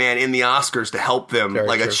inside man in the Oscars to help them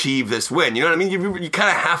achieve this win. You know what I mean? You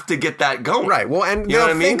kind of have to get that going. Right. Well, and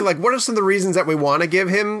they'll think, what are some of the reasons that we want to give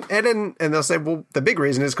him it? And they'll say, well, the big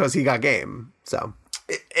reason is because he got game. So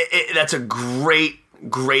that's a great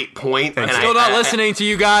point. I'm still not listening to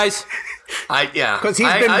you guys. Because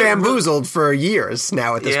he's been bamboozled for years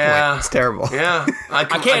now at this point. It's terrible. Yeah. I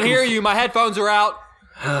can't hear you. My headphones are out.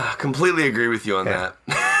 Completely agree with you on that.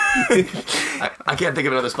 I can't think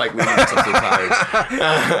of another Spike Lee. I'm so tired.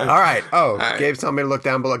 All right. Oh, Gabe's telling me to look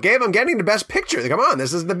down below. Gabe, I'm getting the best picture. Come on,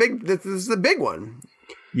 this is the big one.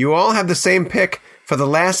 You all have the same pick for the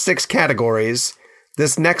last 6 categories.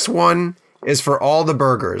 This next one is for all the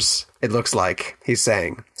burgers. It looks like he's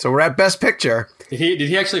saying. So we're at best picture. Did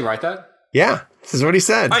he actually write that? Yeah, this is what he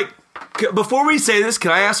said. Before we say this,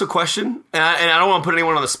 can I ask a question? And I don't want to put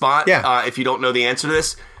anyone on the spot. Yeah. If you don't know the answer to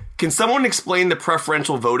this, can someone explain the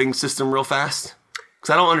preferential voting system real fast?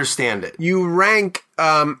 Because I don't understand it. You rank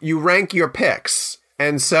your picks,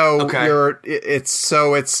 and so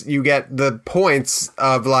you get the points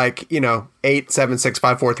of 8, 7, 6,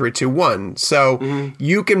 5, 4, 3, 2, 1. So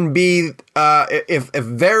you can be if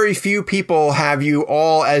very few people have you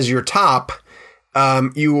all as your top.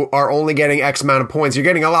 You are only getting X amount of points. You're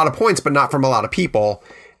getting a lot of points, but not from a lot of people.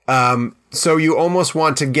 So you almost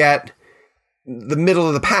want to get the middle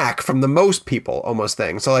of the pack from the most people almost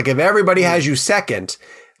thing. So if everybody has you second,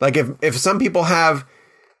 if some people have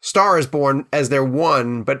Star is Born as their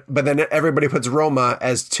 1, but then everybody puts Roma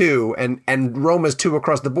as 2 and Roma's 2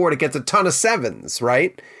 across the board, it gets a ton of 7s,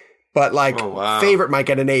 right? But Favorite might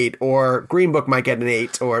get an 8 or Green Book might get an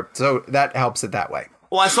 8 so that helps it that way.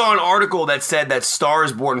 Well, I saw an article that said that Star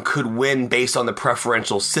is Born could win based on the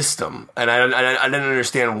preferential system, and I didn't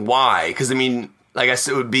understand why. Because I mean, I guess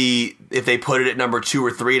it would be if they put it at number 2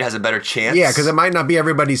 or 3, it has a better chance. Yeah, because it might not be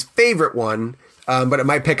everybody's favorite one, but it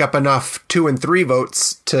might pick up enough 2 and 3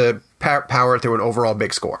 votes to power through an overall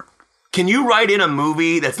big score. Can you write in a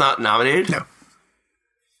movie that's not nominated? No.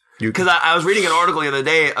 Because I was reading an article the other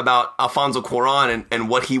day about Alfonso Cuarón and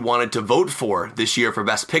what he wanted to vote for this year for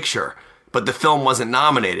Best Picture, but the film wasn't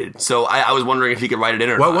nominated. So I was wondering if he could write it in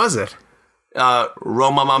or not. What was it?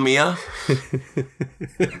 Roma Mamma Mia.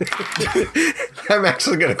 I'm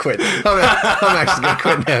actually going to quit. I'm actually going to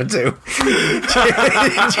quit now, too.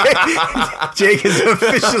 Jake has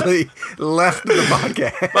officially left the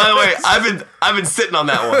podcast. By the way, I've been sitting on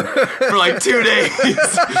that one for like 2 days.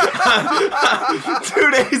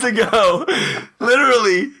 2 days ago,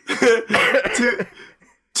 literally,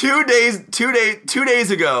 2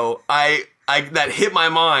 days ago, I that hit my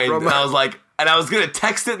mind, and I was like. And I was going to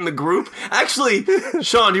text it in the group. Actually,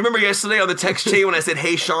 Sean, do you remember yesterday on the text chain when I said,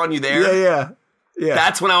 "Hey, Sean, you there?" Yeah.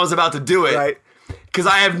 That's when I was about to do it. Right. Because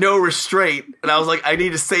I have no restraint. And I was like, I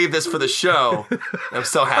need to save this for the show. And I'm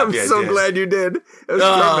so happy I did. I'm so glad you did. It was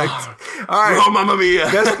perfect. All right. Oh, Mamma Mia.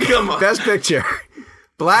 Come on. Best Picture.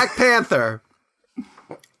 Black Panther.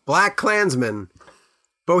 Black Klansman.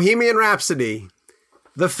 Bohemian Rhapsody.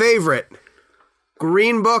 The Favorite.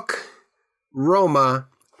 Green Book. Roma.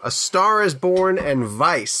 A Star is Born, and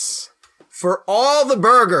Vice. For all the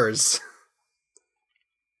burgers,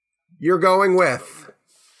 you're going with.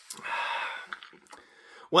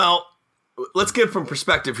 Well, let's get from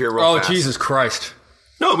perspective here real fast. Oh, Jesus Christ.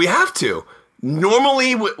 No, we have to.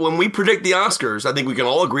 Normally, when we predict the Oscars, I think we can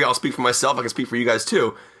all agree, I'll speak for myself, I can speak for you guys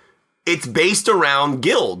too, it's based around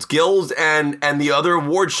guilds. Guilds and the other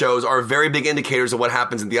award shows are very big indicators of what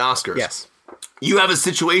happens at the Oscars. Yes. You have a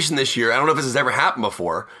situation this year, I don't know if this has ever happened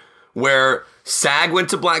before, where SAG went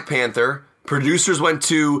to Black Panther, producers went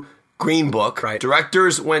to Green Book, right.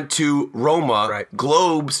 Directors went to Roma, right.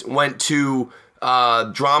 Globes went to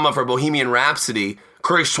drama for Bohemian Rhapsody,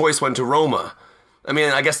 Critics' Choice went to Roma. I mean,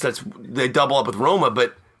 I guess they double up with Roma,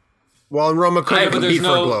 but... Well, and Roma couldn't compete for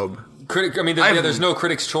a Globe. There's no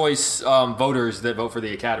Critics' Choice voters that vote for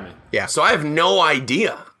the Academy. Yeah. So I have no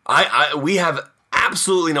idea. We have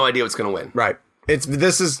absolutely no idea what's going to win. Right.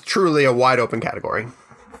 This is truly a wide open category.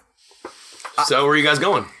 So where are you guys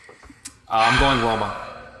going? I'm going Roma.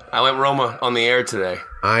 I went Roma on the air today.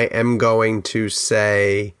 I am going to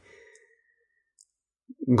say...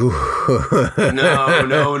 No.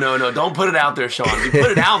 Don't put it out there, Sean. If you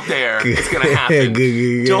put it out there, it's going to happen.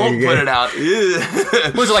 Don't put it out.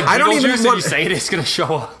 Was it like Beetlejuice if you say it's going to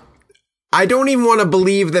show up? I don't even want to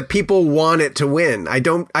believe that people want it to win. I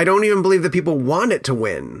don't even believe that people want it to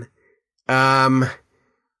win. So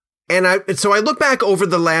I look back over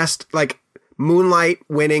the last, like, Moonlight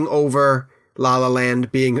winning over La La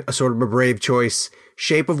Land being a sort of a brave choice,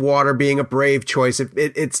 Shape of Water being a brave choice.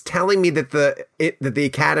 It's telling me that the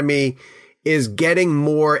Academy is getting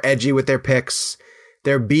more edgy with their picks.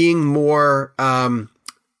 They're being more,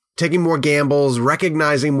 taking more gambles,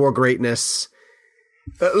 recognizing more greatness.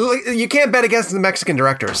 You can't bet against the Mexican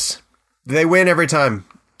directors. They win every time.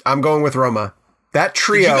 I'm going with Roma. That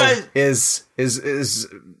trio is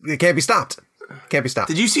it can't be stopped. Can't be stopped.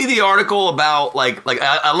 Did you see the article about like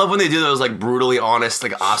I love when they do those like brutally honest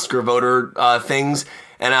like Oscar voter things?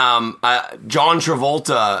 And John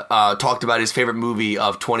Travolta talked about his favorite movie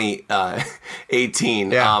of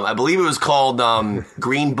 2018. Yeah. I believe it was called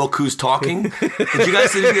Green Book Who's Talking. Did you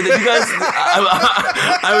guys?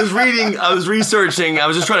 I was researching. I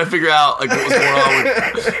was just trying to figure out like what was going on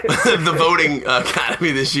with the voting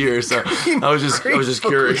academy this year. So I was just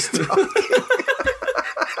curious.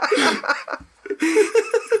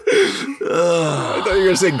 I thought you were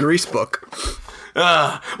going to say Grease Book.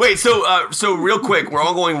 Wait, so real quick, we're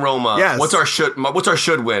all going Roma. Yes. What's our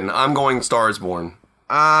should win? I'm going Star is Born.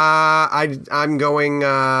 I'm going.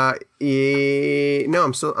 No,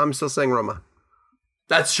 I'm still saying Roma.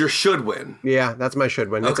 That's your should win. Yeah, that's my should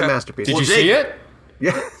win. It's a masterpiece. Did you see it?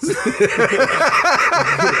 Yes.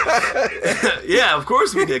 Yeah, of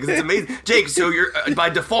course we did because it's amazing. Jake, so you're by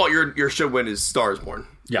default your should win is Star is Born.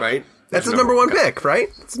 Yeah. Right. That's the number one pick, right?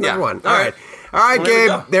 It's number one. All right. All right,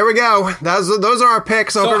 Gabe. There we go. Those are our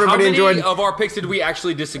picks. I hope everybody enjoyed. How many of our picks did we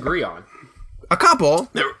actually disagree on? A couple.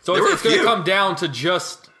 So it's going to come down to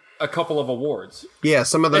just a couple of awards. Yeah,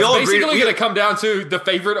 some of the. It's basically going to come down to The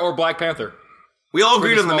Favorite or Black Panther. We all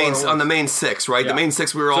agreed on the main six, right? Yeah. The main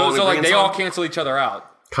six we were all in agreement on. They all cancel each other out.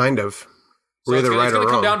 Kind of. So it's going to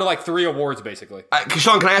come down to like 3 awards, basically.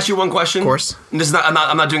 Sean, can I ask you one question? Of course. And this is I'm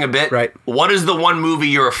not doing a bit. Right. What is the one movie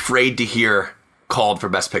you're afraid to hear called for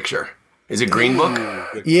Best Picture? Is it Green Book?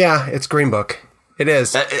 Yeah, it's Green Book. It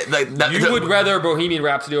is. You would rather Bohemian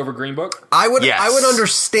Rhapsody over Green Book? I would. Yes. I would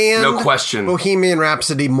understand. No question. Bohemian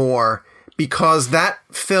Rhapsody more because that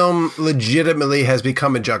film legitimately has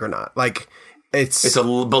become a juggernaut. Like it's a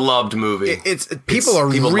beloved movie. People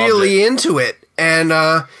are people really into it, and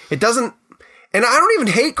it doesn't. And I don't even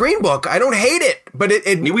hate Green Book. I don't hate it, but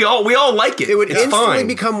we all like it. It would it's instantly fine.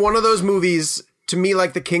 become one of those movies to me,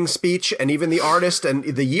 like The King's Speech and even The Artist. And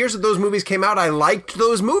the years that those movies came out, I liked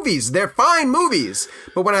those movies. They're fine movies.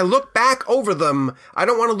 But when I look back over them, I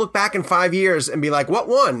don't want to look back in 5 years and be like, what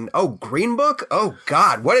won? Oh, Green Book? Oh,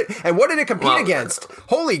 God. What did it compete against?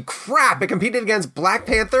 Holy crap. It competed against Black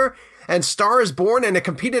Panther and Star is Born, and it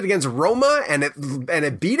competed against Roma, and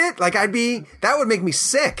it beat it? Like, that would make me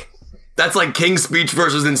sick. That's like King's Speech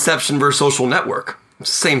versus Inception versus Social Network. It's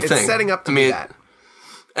the same thing. It's setting up to be that.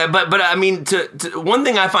 But I mean, to one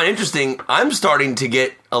thing I find interesting, I'm starting to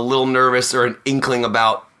get a little nervous or an inkling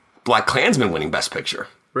about Black Klansman winning Best Picture.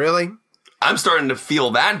 Really? I'm starting to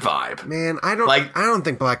feel that vibe. Man, I don't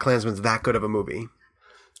think Black Klansman's that good of a movie.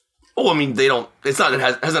 Oh, I mean, they don't. It's not. It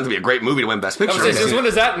has not to be a great movie to win Best Picture. Since when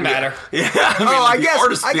does that matter? Yeah. I mean,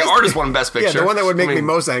 the artist won Best Picture. Yeah, the one that would make me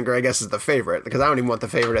most angry, I guess, is The Favorite, because I don't even want The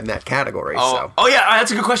Favorite in that category. Oh yeah,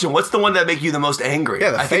 that's a good question. What's the one that make you the most angry?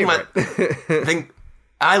 Yeah, The Favorite. I think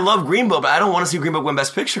I love Green Book, but I don't want to see Green Book win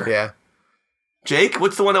Best Picture. Yeah. Jake,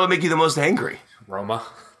 what's the one that would make you the most angry? Roma.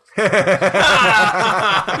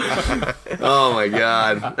 Oh my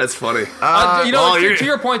God, that's funny. To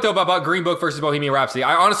your point though about Green Book versus Bohemian Rhapsody,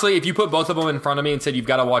 I honestly, if you put both of them in front of me and said you've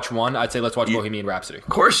got to watch one, I'd say let's watch Bohemian Rhapsody. Of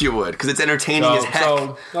course you would, because it's entertaining as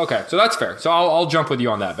heck. Okay, so that's fair. So I'll jump with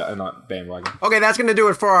you on that bandwagon. Okay, that's going to do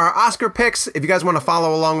it for our Oscar picks. If you guys want to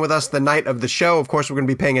follow along with us the night of the show, of course, we're going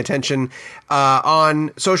to be paying attention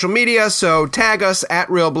on social media. So tag us at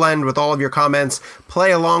Real Blend with all of your comments.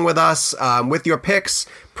 Play along with us with your picks.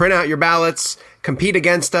 Print out your ballots. Compete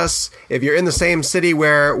against us. If you're in the same city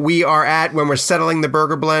where we are at when we're settling the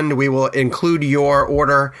burger blend, we will include your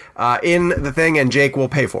order in the thing, and Jake will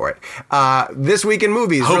pay for it. This week in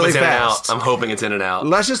movies, really fast. I'm hoping it's In and Out.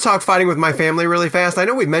 Let's just talk Fighting with My Family really fast. I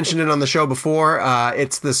know we've mentioned it on the show before.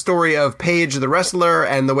 It's the story of Paige the wrestler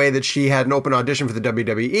and the way that she had an open audition for the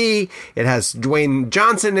WWE. It has Dwayne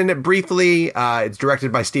Johnson in it briefly. It's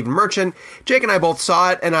directed by Stephen Merchant. Jake and I both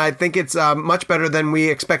saw it, and I think it's much better than we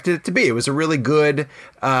expected it to be. It was a really good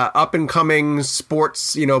up and coming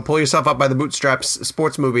sports, pull yourself up by the bootstraps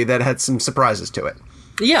sports movie that had some surprises to it.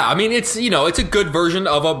 Yeah, I mean it's a good version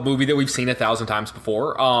of a movie that we've seen 1,000 times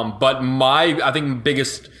before. But I think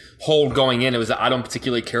biggest hold going in, it was that I don't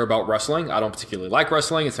particularly care about wrestling. I don't particularly like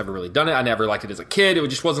wrestling. It's never really done it. I never liked it as a kid. It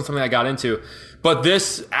just wasn't something I got into. But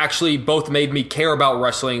this actually both made me care about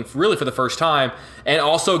wrestling really for the first time, and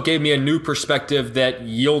also gave me a new perspective that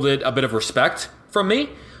yielded a bit of respect from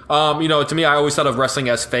me. To me, I always thought of wrestling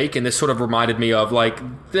as fake, and this sort of reminded me of,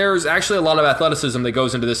 there's actually a lot of athleticism that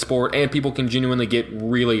goes into this sport, and people can genuinely get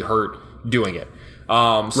really hurt doing it.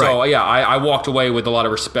 I walked away with a lot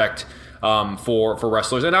of respect for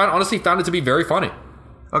wrestlers, and I honestly found it to be very funny.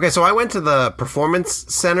 Okay, so I went to the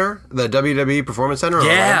Performance Center, the WWE Performance Center in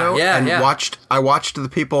Orlando, and I watched the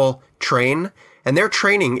people train, and their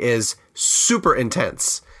training is super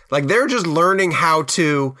intense. Like, they're just learning how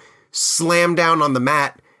to slam down on the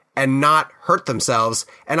mat and not hurt themselves,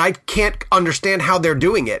 and I can't understand how they're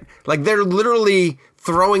doing it. Like, they're literally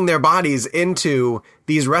throwing their bodies into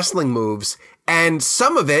these wrestling moves, and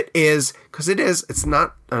some of it is, because it's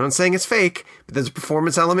not, I'm not saying it's fake, but there's a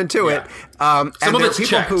performance element to it. Some of it's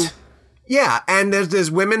checked. And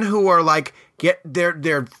there's women who are like,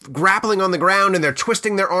 they're grappling on the ground and they're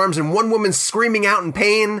twisting their arms, and one woman's screaming out in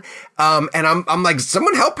pain. And I'm like,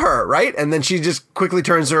 someone help her, right? And then she just quickly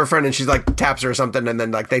turns to her friend and she's like taps her or something, and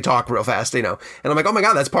then they talk real fast, And I'm like, oh my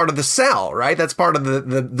God, that's part of the sell, right? That's part of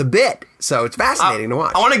the bit. So it's fascinating to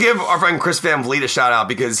watch. I want to give our friend Chris Van Vliet a shout out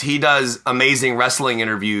because he does amazing wrestling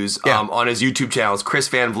interviews on his YouTube channel. It's Chris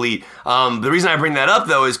Van Vliet. The reason I bring that up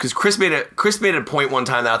though is because Chris made a point one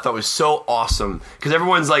time that I thought was so awesome, because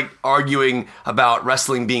everyone's like arguing about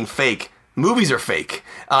wrestling being fake. Movies are fake.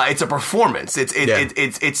 It's a performance. It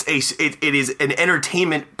is an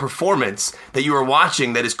entertainment performance that you are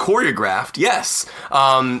watching that is choreographed. Yes,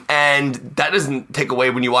 and that doesn't take away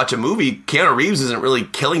when you watch a movie. Keanu Reeves isn't really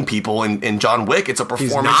killing people in John Wick. It's a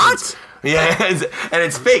performance. He's not? Yeah, and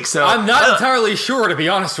it's fake. So I'm not entirely sure, to be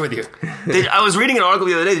honest with you. I was reading an article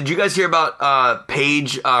the other day. Did you guys hear about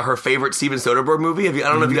Paige, her favorite Steven Soderbergh movie? I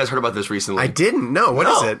don't know if you guys heard about this recently. I didn't. No, what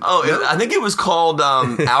is it? Oh, No? I think it was called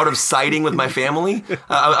Out of Sighting with My Family.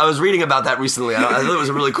 I was reading about that recently. I thought it was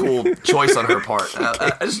a really cool choice on her part.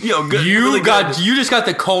 Good. You just got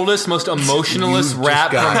the coldest, most emotionalist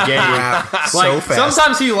rap from Gabe. So fast.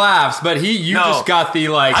 Sometimes he laughs, but just got the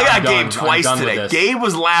like. I got I'm Gabe done, twice I'm done today. with this. Gabe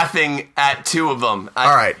was laughing at two of them.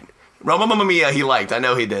 All right. Mamma Mia, he liked. I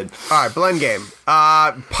know he did. All right, blend game.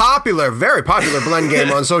 Very popular blend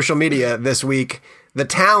game on social media this week. The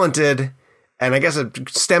talented, and I guess it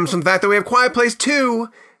stems from the fact that we have Quiet Place 2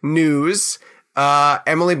 news,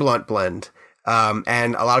 Emily Blunt blend.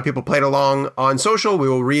 And a lot of people played along on social. We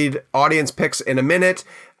will read audience picks in a minute.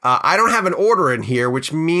 I don't have an order in here,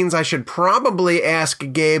 which means I should probably ask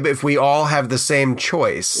Gabe if we all have the same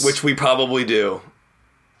choice. Which we probably do.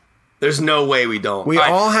 There's no way we don't. We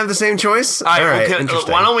all have the same choice? All right,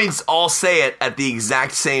 interesting. why don't we all say it at the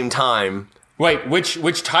exact same time? Wait,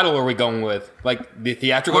 which title are we going with? Like the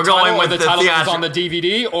theatrical We're going title with or the the title that's on the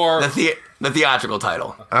DVD or The theatrical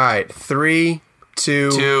title. All right, 3,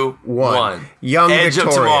 2, 2, 1. Young Edge Victoria.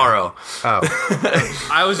 of Tomorrow. Oh,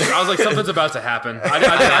 I was like, something's about to happen. I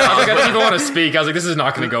didn't even want to speak. I was like, this is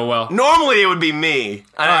not going to go well. Normally it would be me.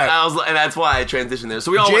 right. And that's why I transitioned there.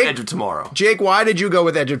 So we all went Edge of Tomorrow. Jake, why did you go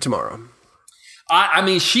with Edge of Tomorrow? I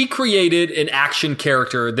mean, she created an action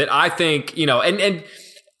character that I think, and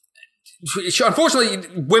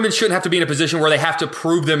unfortunately, women shouldn't have to be in a position where they have to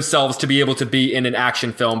prove themselves to be able to be in an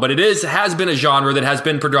action film. But it has been a genre that has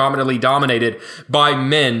been predominantly dominated by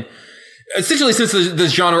men, essentially since the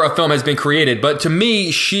genre of film has been created. But to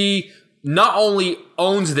me, she not only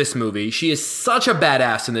owns this movie, she is such a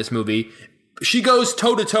badass in this movie. She goes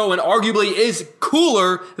toe to toe and arguably is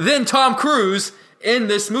cooler than Tom Cruise in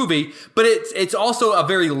this movie, but it's also a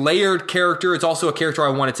very layered character. It's also a character I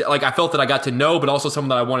wanted to, I felt that I got to know, but also someone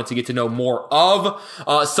that I wanted to get to know more of.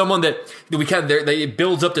 Someone that it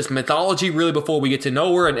builds up this mythology really before we get to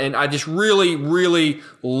know her. And I just really, really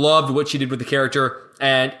loved what she did with the character.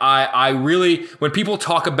 And I really, when people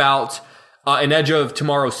talk about an Edge of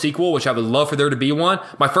Tomorrow sequel, which I would love for there to be one,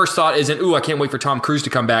 my first thought isn't, ooh, I can't wait for Tom Cruise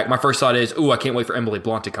to come back. My first thought is, ooh, I can't wait for Emily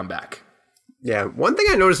Blunt to come back. Yeah, one thing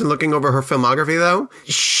I noticed in looking over her filmography, though,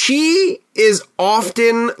 she is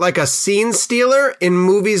often like a scene stealer in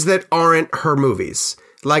movies that aren't her movies.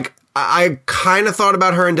 Like, I kind of thought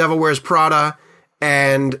about her in Devil Wears Prada,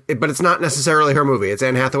 but it's not necessarily her movie. It's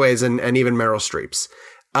Anne Hathaway's and even Meryl Streep's.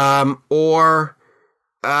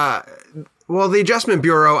 The Adjustment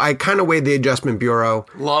Bureau, I kind of weighed The Adjustment Bureau.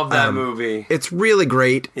 Love that movie. It's really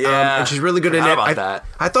great. Yeah. And she's really good in it. About that.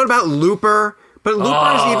 I thought about Looper. But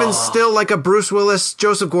Looper is even still like a Bruce Willis,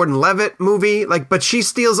 Joseph Gordon-Levitt movie. But she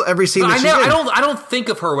steals every scene that she's in. I don't think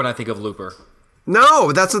of her when I think of Looper.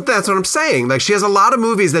 No, that's what I'm saying. Like, she has a lot of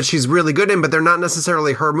movies that she's really good in, but they're not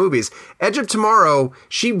necessarily her movies. Edge of Tomorrow,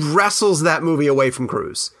 she wrestles that movie away from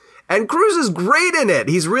Cruise. And Cruise is great in it.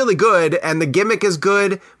 He's really good, and the gimmick is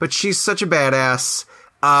good, but she's such a badass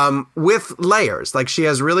with layers. Like, she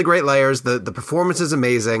has really great layers. The performance is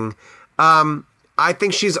amazing. I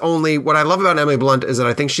think what I love about Emily Blunt is that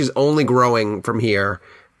I think she's only growing from here.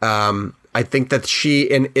 I think that she,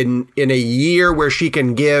 in a year where she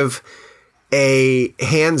can give a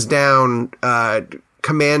hands down,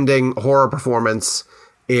 commanding horror performance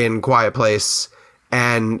in Quiet Place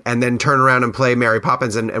and then turn around and play Mary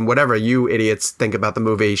Poppins and whatever you idiots think about the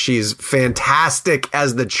movie, she's fantastic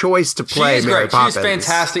as the choice to play Mary Poppins. She's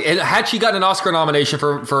fantastic. And had she gotten an Oscar nomination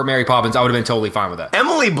for Mary Poppins, I would have been totally fine with that.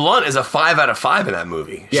 Emily Blunt is a 5 out of 5 in that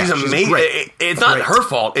movie. She's amazing. It's not her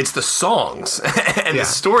fault. It's the songs and the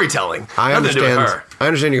storytelling. I understand. Nothing to do with her. I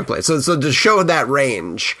understand your complaint. So to show that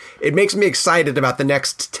range, it makes me excited about the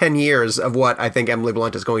next 10 years of what I think Emily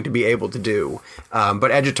Blunt is going to be able to do. But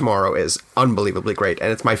Edge of Tomorrow is unbelievably great,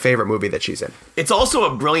 and it's my favorite movie that she's in. It's also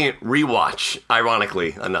a brilliant rewatch,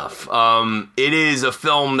 ironically enough. It is a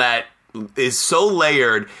film that is so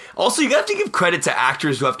layered. Also, you have to give credit to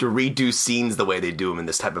actors who have to redo scenes the way they do them in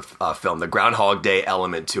this type of film. The Groundhog Day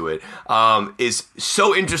element to it is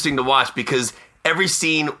so interesting to watch because every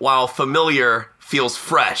scene, while familiar, feels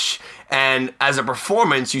fresh. And as a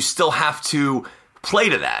performance, you still have to play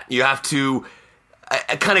to that. You have to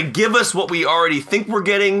kind of give us what we already think we're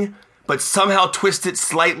getting, but somehow twist it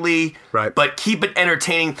slightly, right, but keep it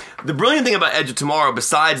entertaining. The brilliant thing about Edge of Tomorrow,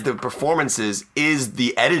 besides the performances, is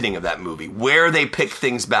the editing of that movie, where they pick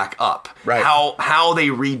things back up, right, how they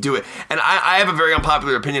redo it. And I have a very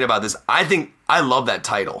unpopular opinion about this. I love that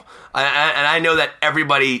title. And I know that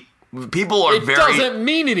people are it doesn't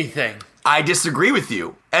mean anything. I disagree with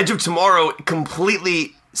you. Edge of Tomorrow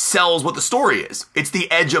completely sells what the story is. It's the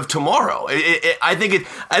Edge of Tomorrow. I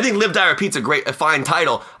think Live Die Repeat's a fine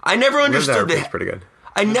title. I never understood Live Die Repeat's pretty good.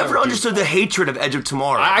 I never understood the hatred of Edge of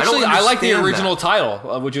Tomorrow. I like the original that.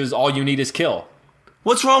 title, which is All You Need Is Kill.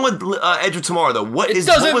 What's wrong with Edge of Tomorrow, though? It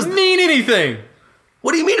doesn't mean anything.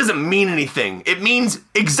 What do you mean it doesn't mean anything? It means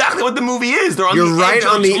exactly what the movie is. They're on You're the right edge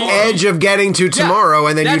on of the tomorrow. edge of getting to tomorrow,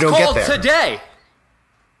 and then you don't get there. That's called Today.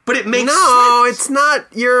 But it makes No, sense. it's not.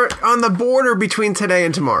 You're on the border between today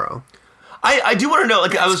and tomorrow. I do want to know.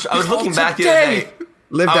 Like I was looking back the other day.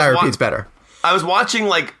 Live Die Repeat's better. I was watching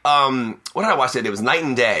what did I watch that day? It was Night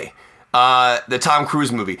and Day, the Tom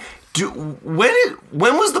Cruise movie. When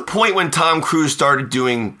was the point when Tom Cruise started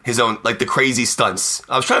doing his own, like, the crazy stunts?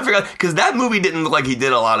 I was trying to figure out, because that movie didn't look like he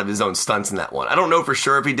did a lot of his own stunts in that one. I don't know for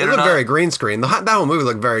sure if he did It or looked not. very green screen. That whole movie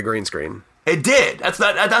looked very green screen. It did.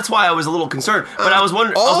 That's why I was a little concerned. But I was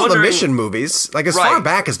wondering. All the Mission movies, like as far Right.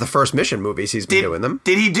 back as the first Mission movies, he's been doing them.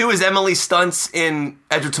 Did he do his Emily stunts in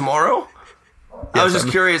Edge of Tomorrow? I was just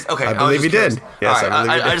curious. Okay, I believe he did. Yes, All right, I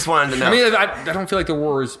believe he did. I just wanted to know. I mean, I don't feel like there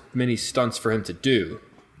were as many stunts for him to do.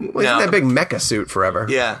 Well, he's in that big mecha suit forever.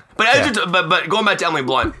 Yeah, but but going back to Emily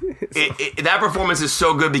Blunt, that performance is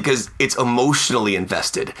so good because it's emotionally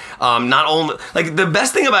invested. Not only like the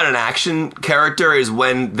best thing about an action character is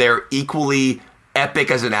when they're equally epic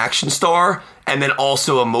as an action star, and then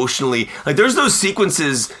also emotionally. Like there's those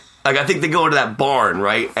sequences. Like I think they go into that barn,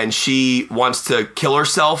 right, and she wants to kill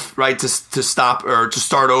herself, right, to stop or to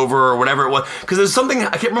start over or whatever it was. Because there's something I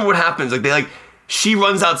can't remember what happens. Like she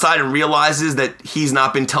runs outside and realizes that he's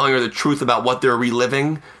not been telling her the truth about what they're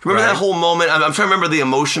reliving. Remember that whole moment? I'm trying to remember the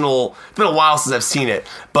emotional... It's been a while since I've seen it,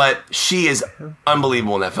 but she is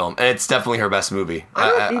unbelievable in that film, and it's definitely her best movie. I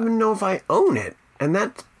don't even know if I own it, and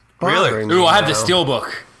that's bothering me Ooh, I have the now.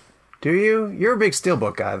 Steelbook. Do you? You're a big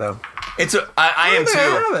Steelbook guy, though. I am too.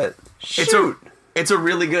 I have it. It's a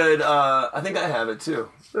really good... I think I have it too.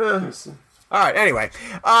 All right. Anyway,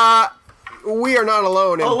 we are not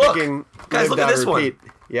alone in picking. Guys, look at this one.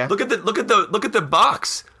 Yeah. Look at the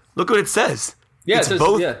box. Look what it says. Yeah, it's it says,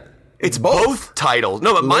 both. yeah. It's both titles.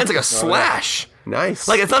 No, but mine's like a slash. Nice.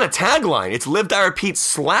 Like it's not a tagline. It's Live Die Repeat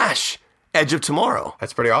 / Edge of Tomorrow.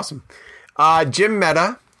 That's pretty awesome. Jim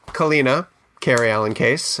Mehta, Kalina, Carrie Allen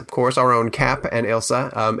Case, of course, our own Cap and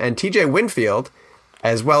Ilsa, and TJ Winfield,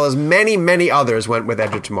 as well as many, many others went with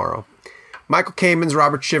Edge of Tomorrow. Michael Kamen's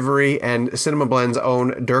Robert Shivery and Cinema Blend's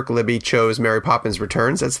own Dirk Libby chose Mary Poppins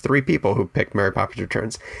Returns. That's 3 people who picked Mary Poppins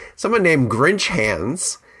Returns. Someone named Grinch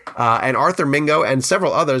Hands and Arthur Mingo and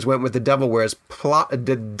several others went with The Devil Wears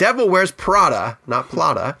Prada, not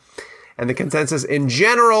Plata. And the consensus in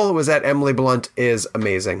general was that Emily Blunt is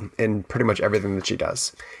amazing in pretty much everything that she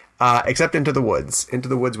does. Except Into the Woods. Into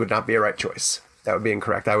the Woods would not be a right choice. That would be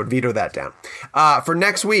incorrect. I would veto that down. For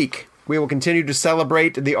next week, we will continue to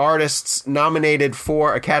celebrate the artists nominated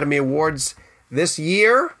for Academy Awards this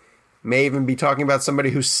year. May even be talking about somebody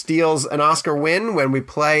who steals an Oscar win when we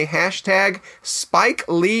play hashtag Spike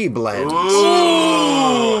Lee Blends.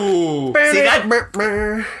 Ooh. See,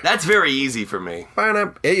 that's very easy for me.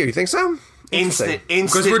 Hey, you think so? Instant.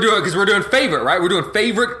 Because we're doing favorite, right? We're doing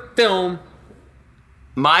favorite film.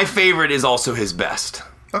 My favorite is also his best.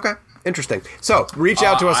 Okay, interesting. So reach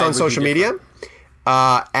out to us on social media.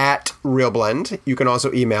 At RealBlend. You can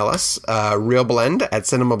also email us,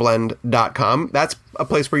 realblend@cinemablend.com. That's a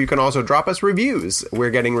place where you can also drop us reviews.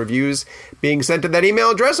 We're getting reviews being sent to that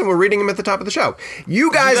email address, and we're reading them at the top of the show.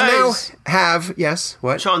 You guys now have... Yes,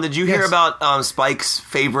 what? Sean, did you hear about Spike's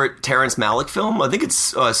favorite Terrence Malick film? I think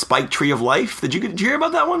it's Spike Tree of Life. Did you hear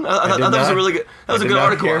about that one? I thought that was a really good... That was a good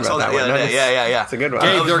article. I saw that. Yeah. It's a good one.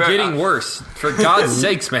 Hey, they're getting worse. For God's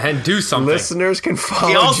sakes, man, do something. Listeners can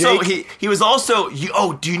follow Jake. He was also...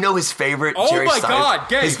 do you know his favorite Jerry God,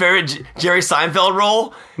 Gabe. His favorite Jerry Seinfeld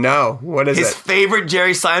role? No, what is His it? favorite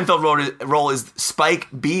Jerry Seinfeld role is Spike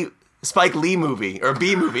Lee movie or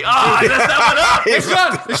B movie. I messed that one up. It's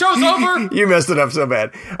done. The show's over. You messed it up so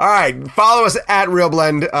bad. All right, follow us at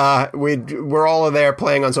RealBlend. We're all there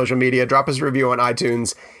playing on social media. Drop us a review on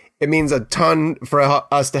iTunes. It means a ton for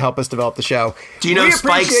us to help us develop the show. Do you know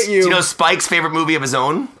Spike's favorite movie of his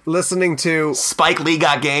own? Listening to Spike Lee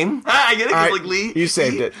Got Game. I get it. All right, Like Lee. You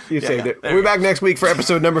saved it. You saved it. We'll be back next week for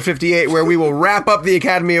episode number 58, where we will wrap up the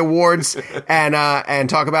Academy Awards and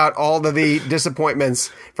talk about all of the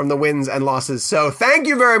disappointments from the wins and losses. So thank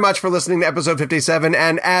you very much for listening to episode 57,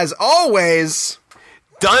 and as always,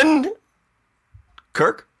 Done.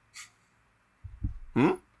 Kirk.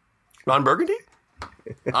 Ron Burgundy.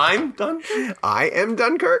 I'm done. I am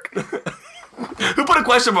Dunkirk. Who put a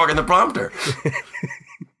question mark in the prompter?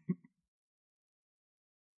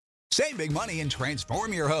 Save big money and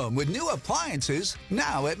transform your home with new appliances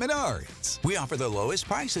now at Menards. We offer the lowest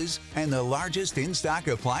prices and the largest in-stock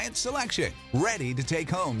appliance selection. Ready to take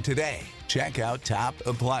home today. Check out top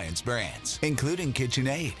appliance brands, including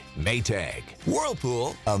KitchenAid, Maytag,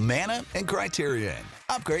 Whirlpool, Amana, and Criterion.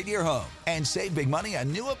 Upgrade your home and save big money on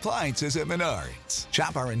new appliances at Menards.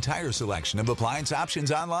 Shop our entire selection of appliance options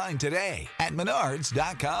online today at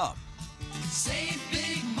menards.com. Save big